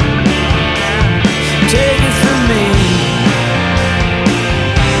 Take it from me.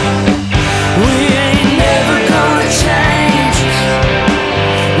 We ain't never gonna change.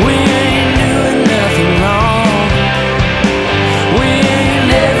 We ain't doing nothing wrong. We ain't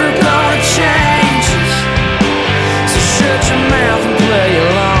never gonna change. So shut your mouth and play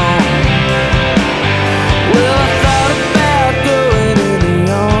along. Well, I thought about going in the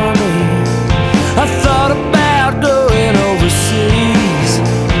army. I thought about going overseas.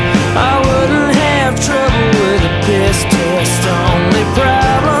 I wouldn't have trouble with a piss test. Only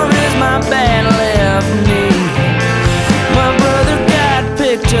problem is my bad left knee. My brother got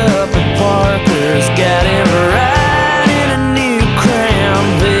picked up at Parker's, got him riding a new Crown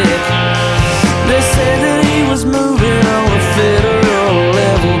Vic. They said that he was moving on a federal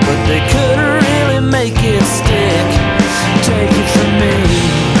level, but they couldn't really make it stick. Take it from me.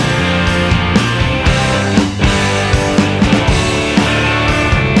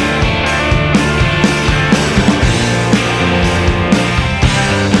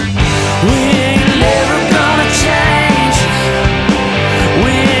 We ain't never gonna change.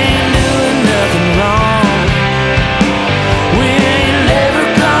 We ain't doing nothing wrong. We ain't never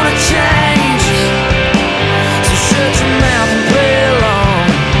gonna change. So shut your mouth and play along.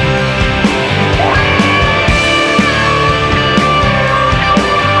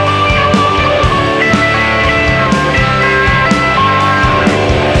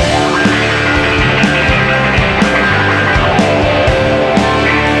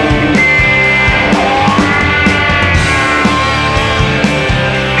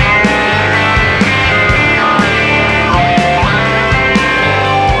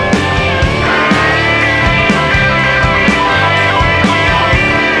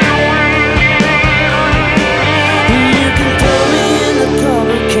 You can throw me in the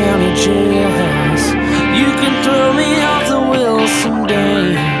Colbert County jailhouse. You can throw me off the Wilson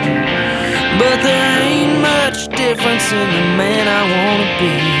Dam. But there ain't much difference in the man I wanna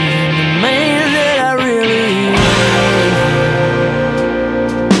be.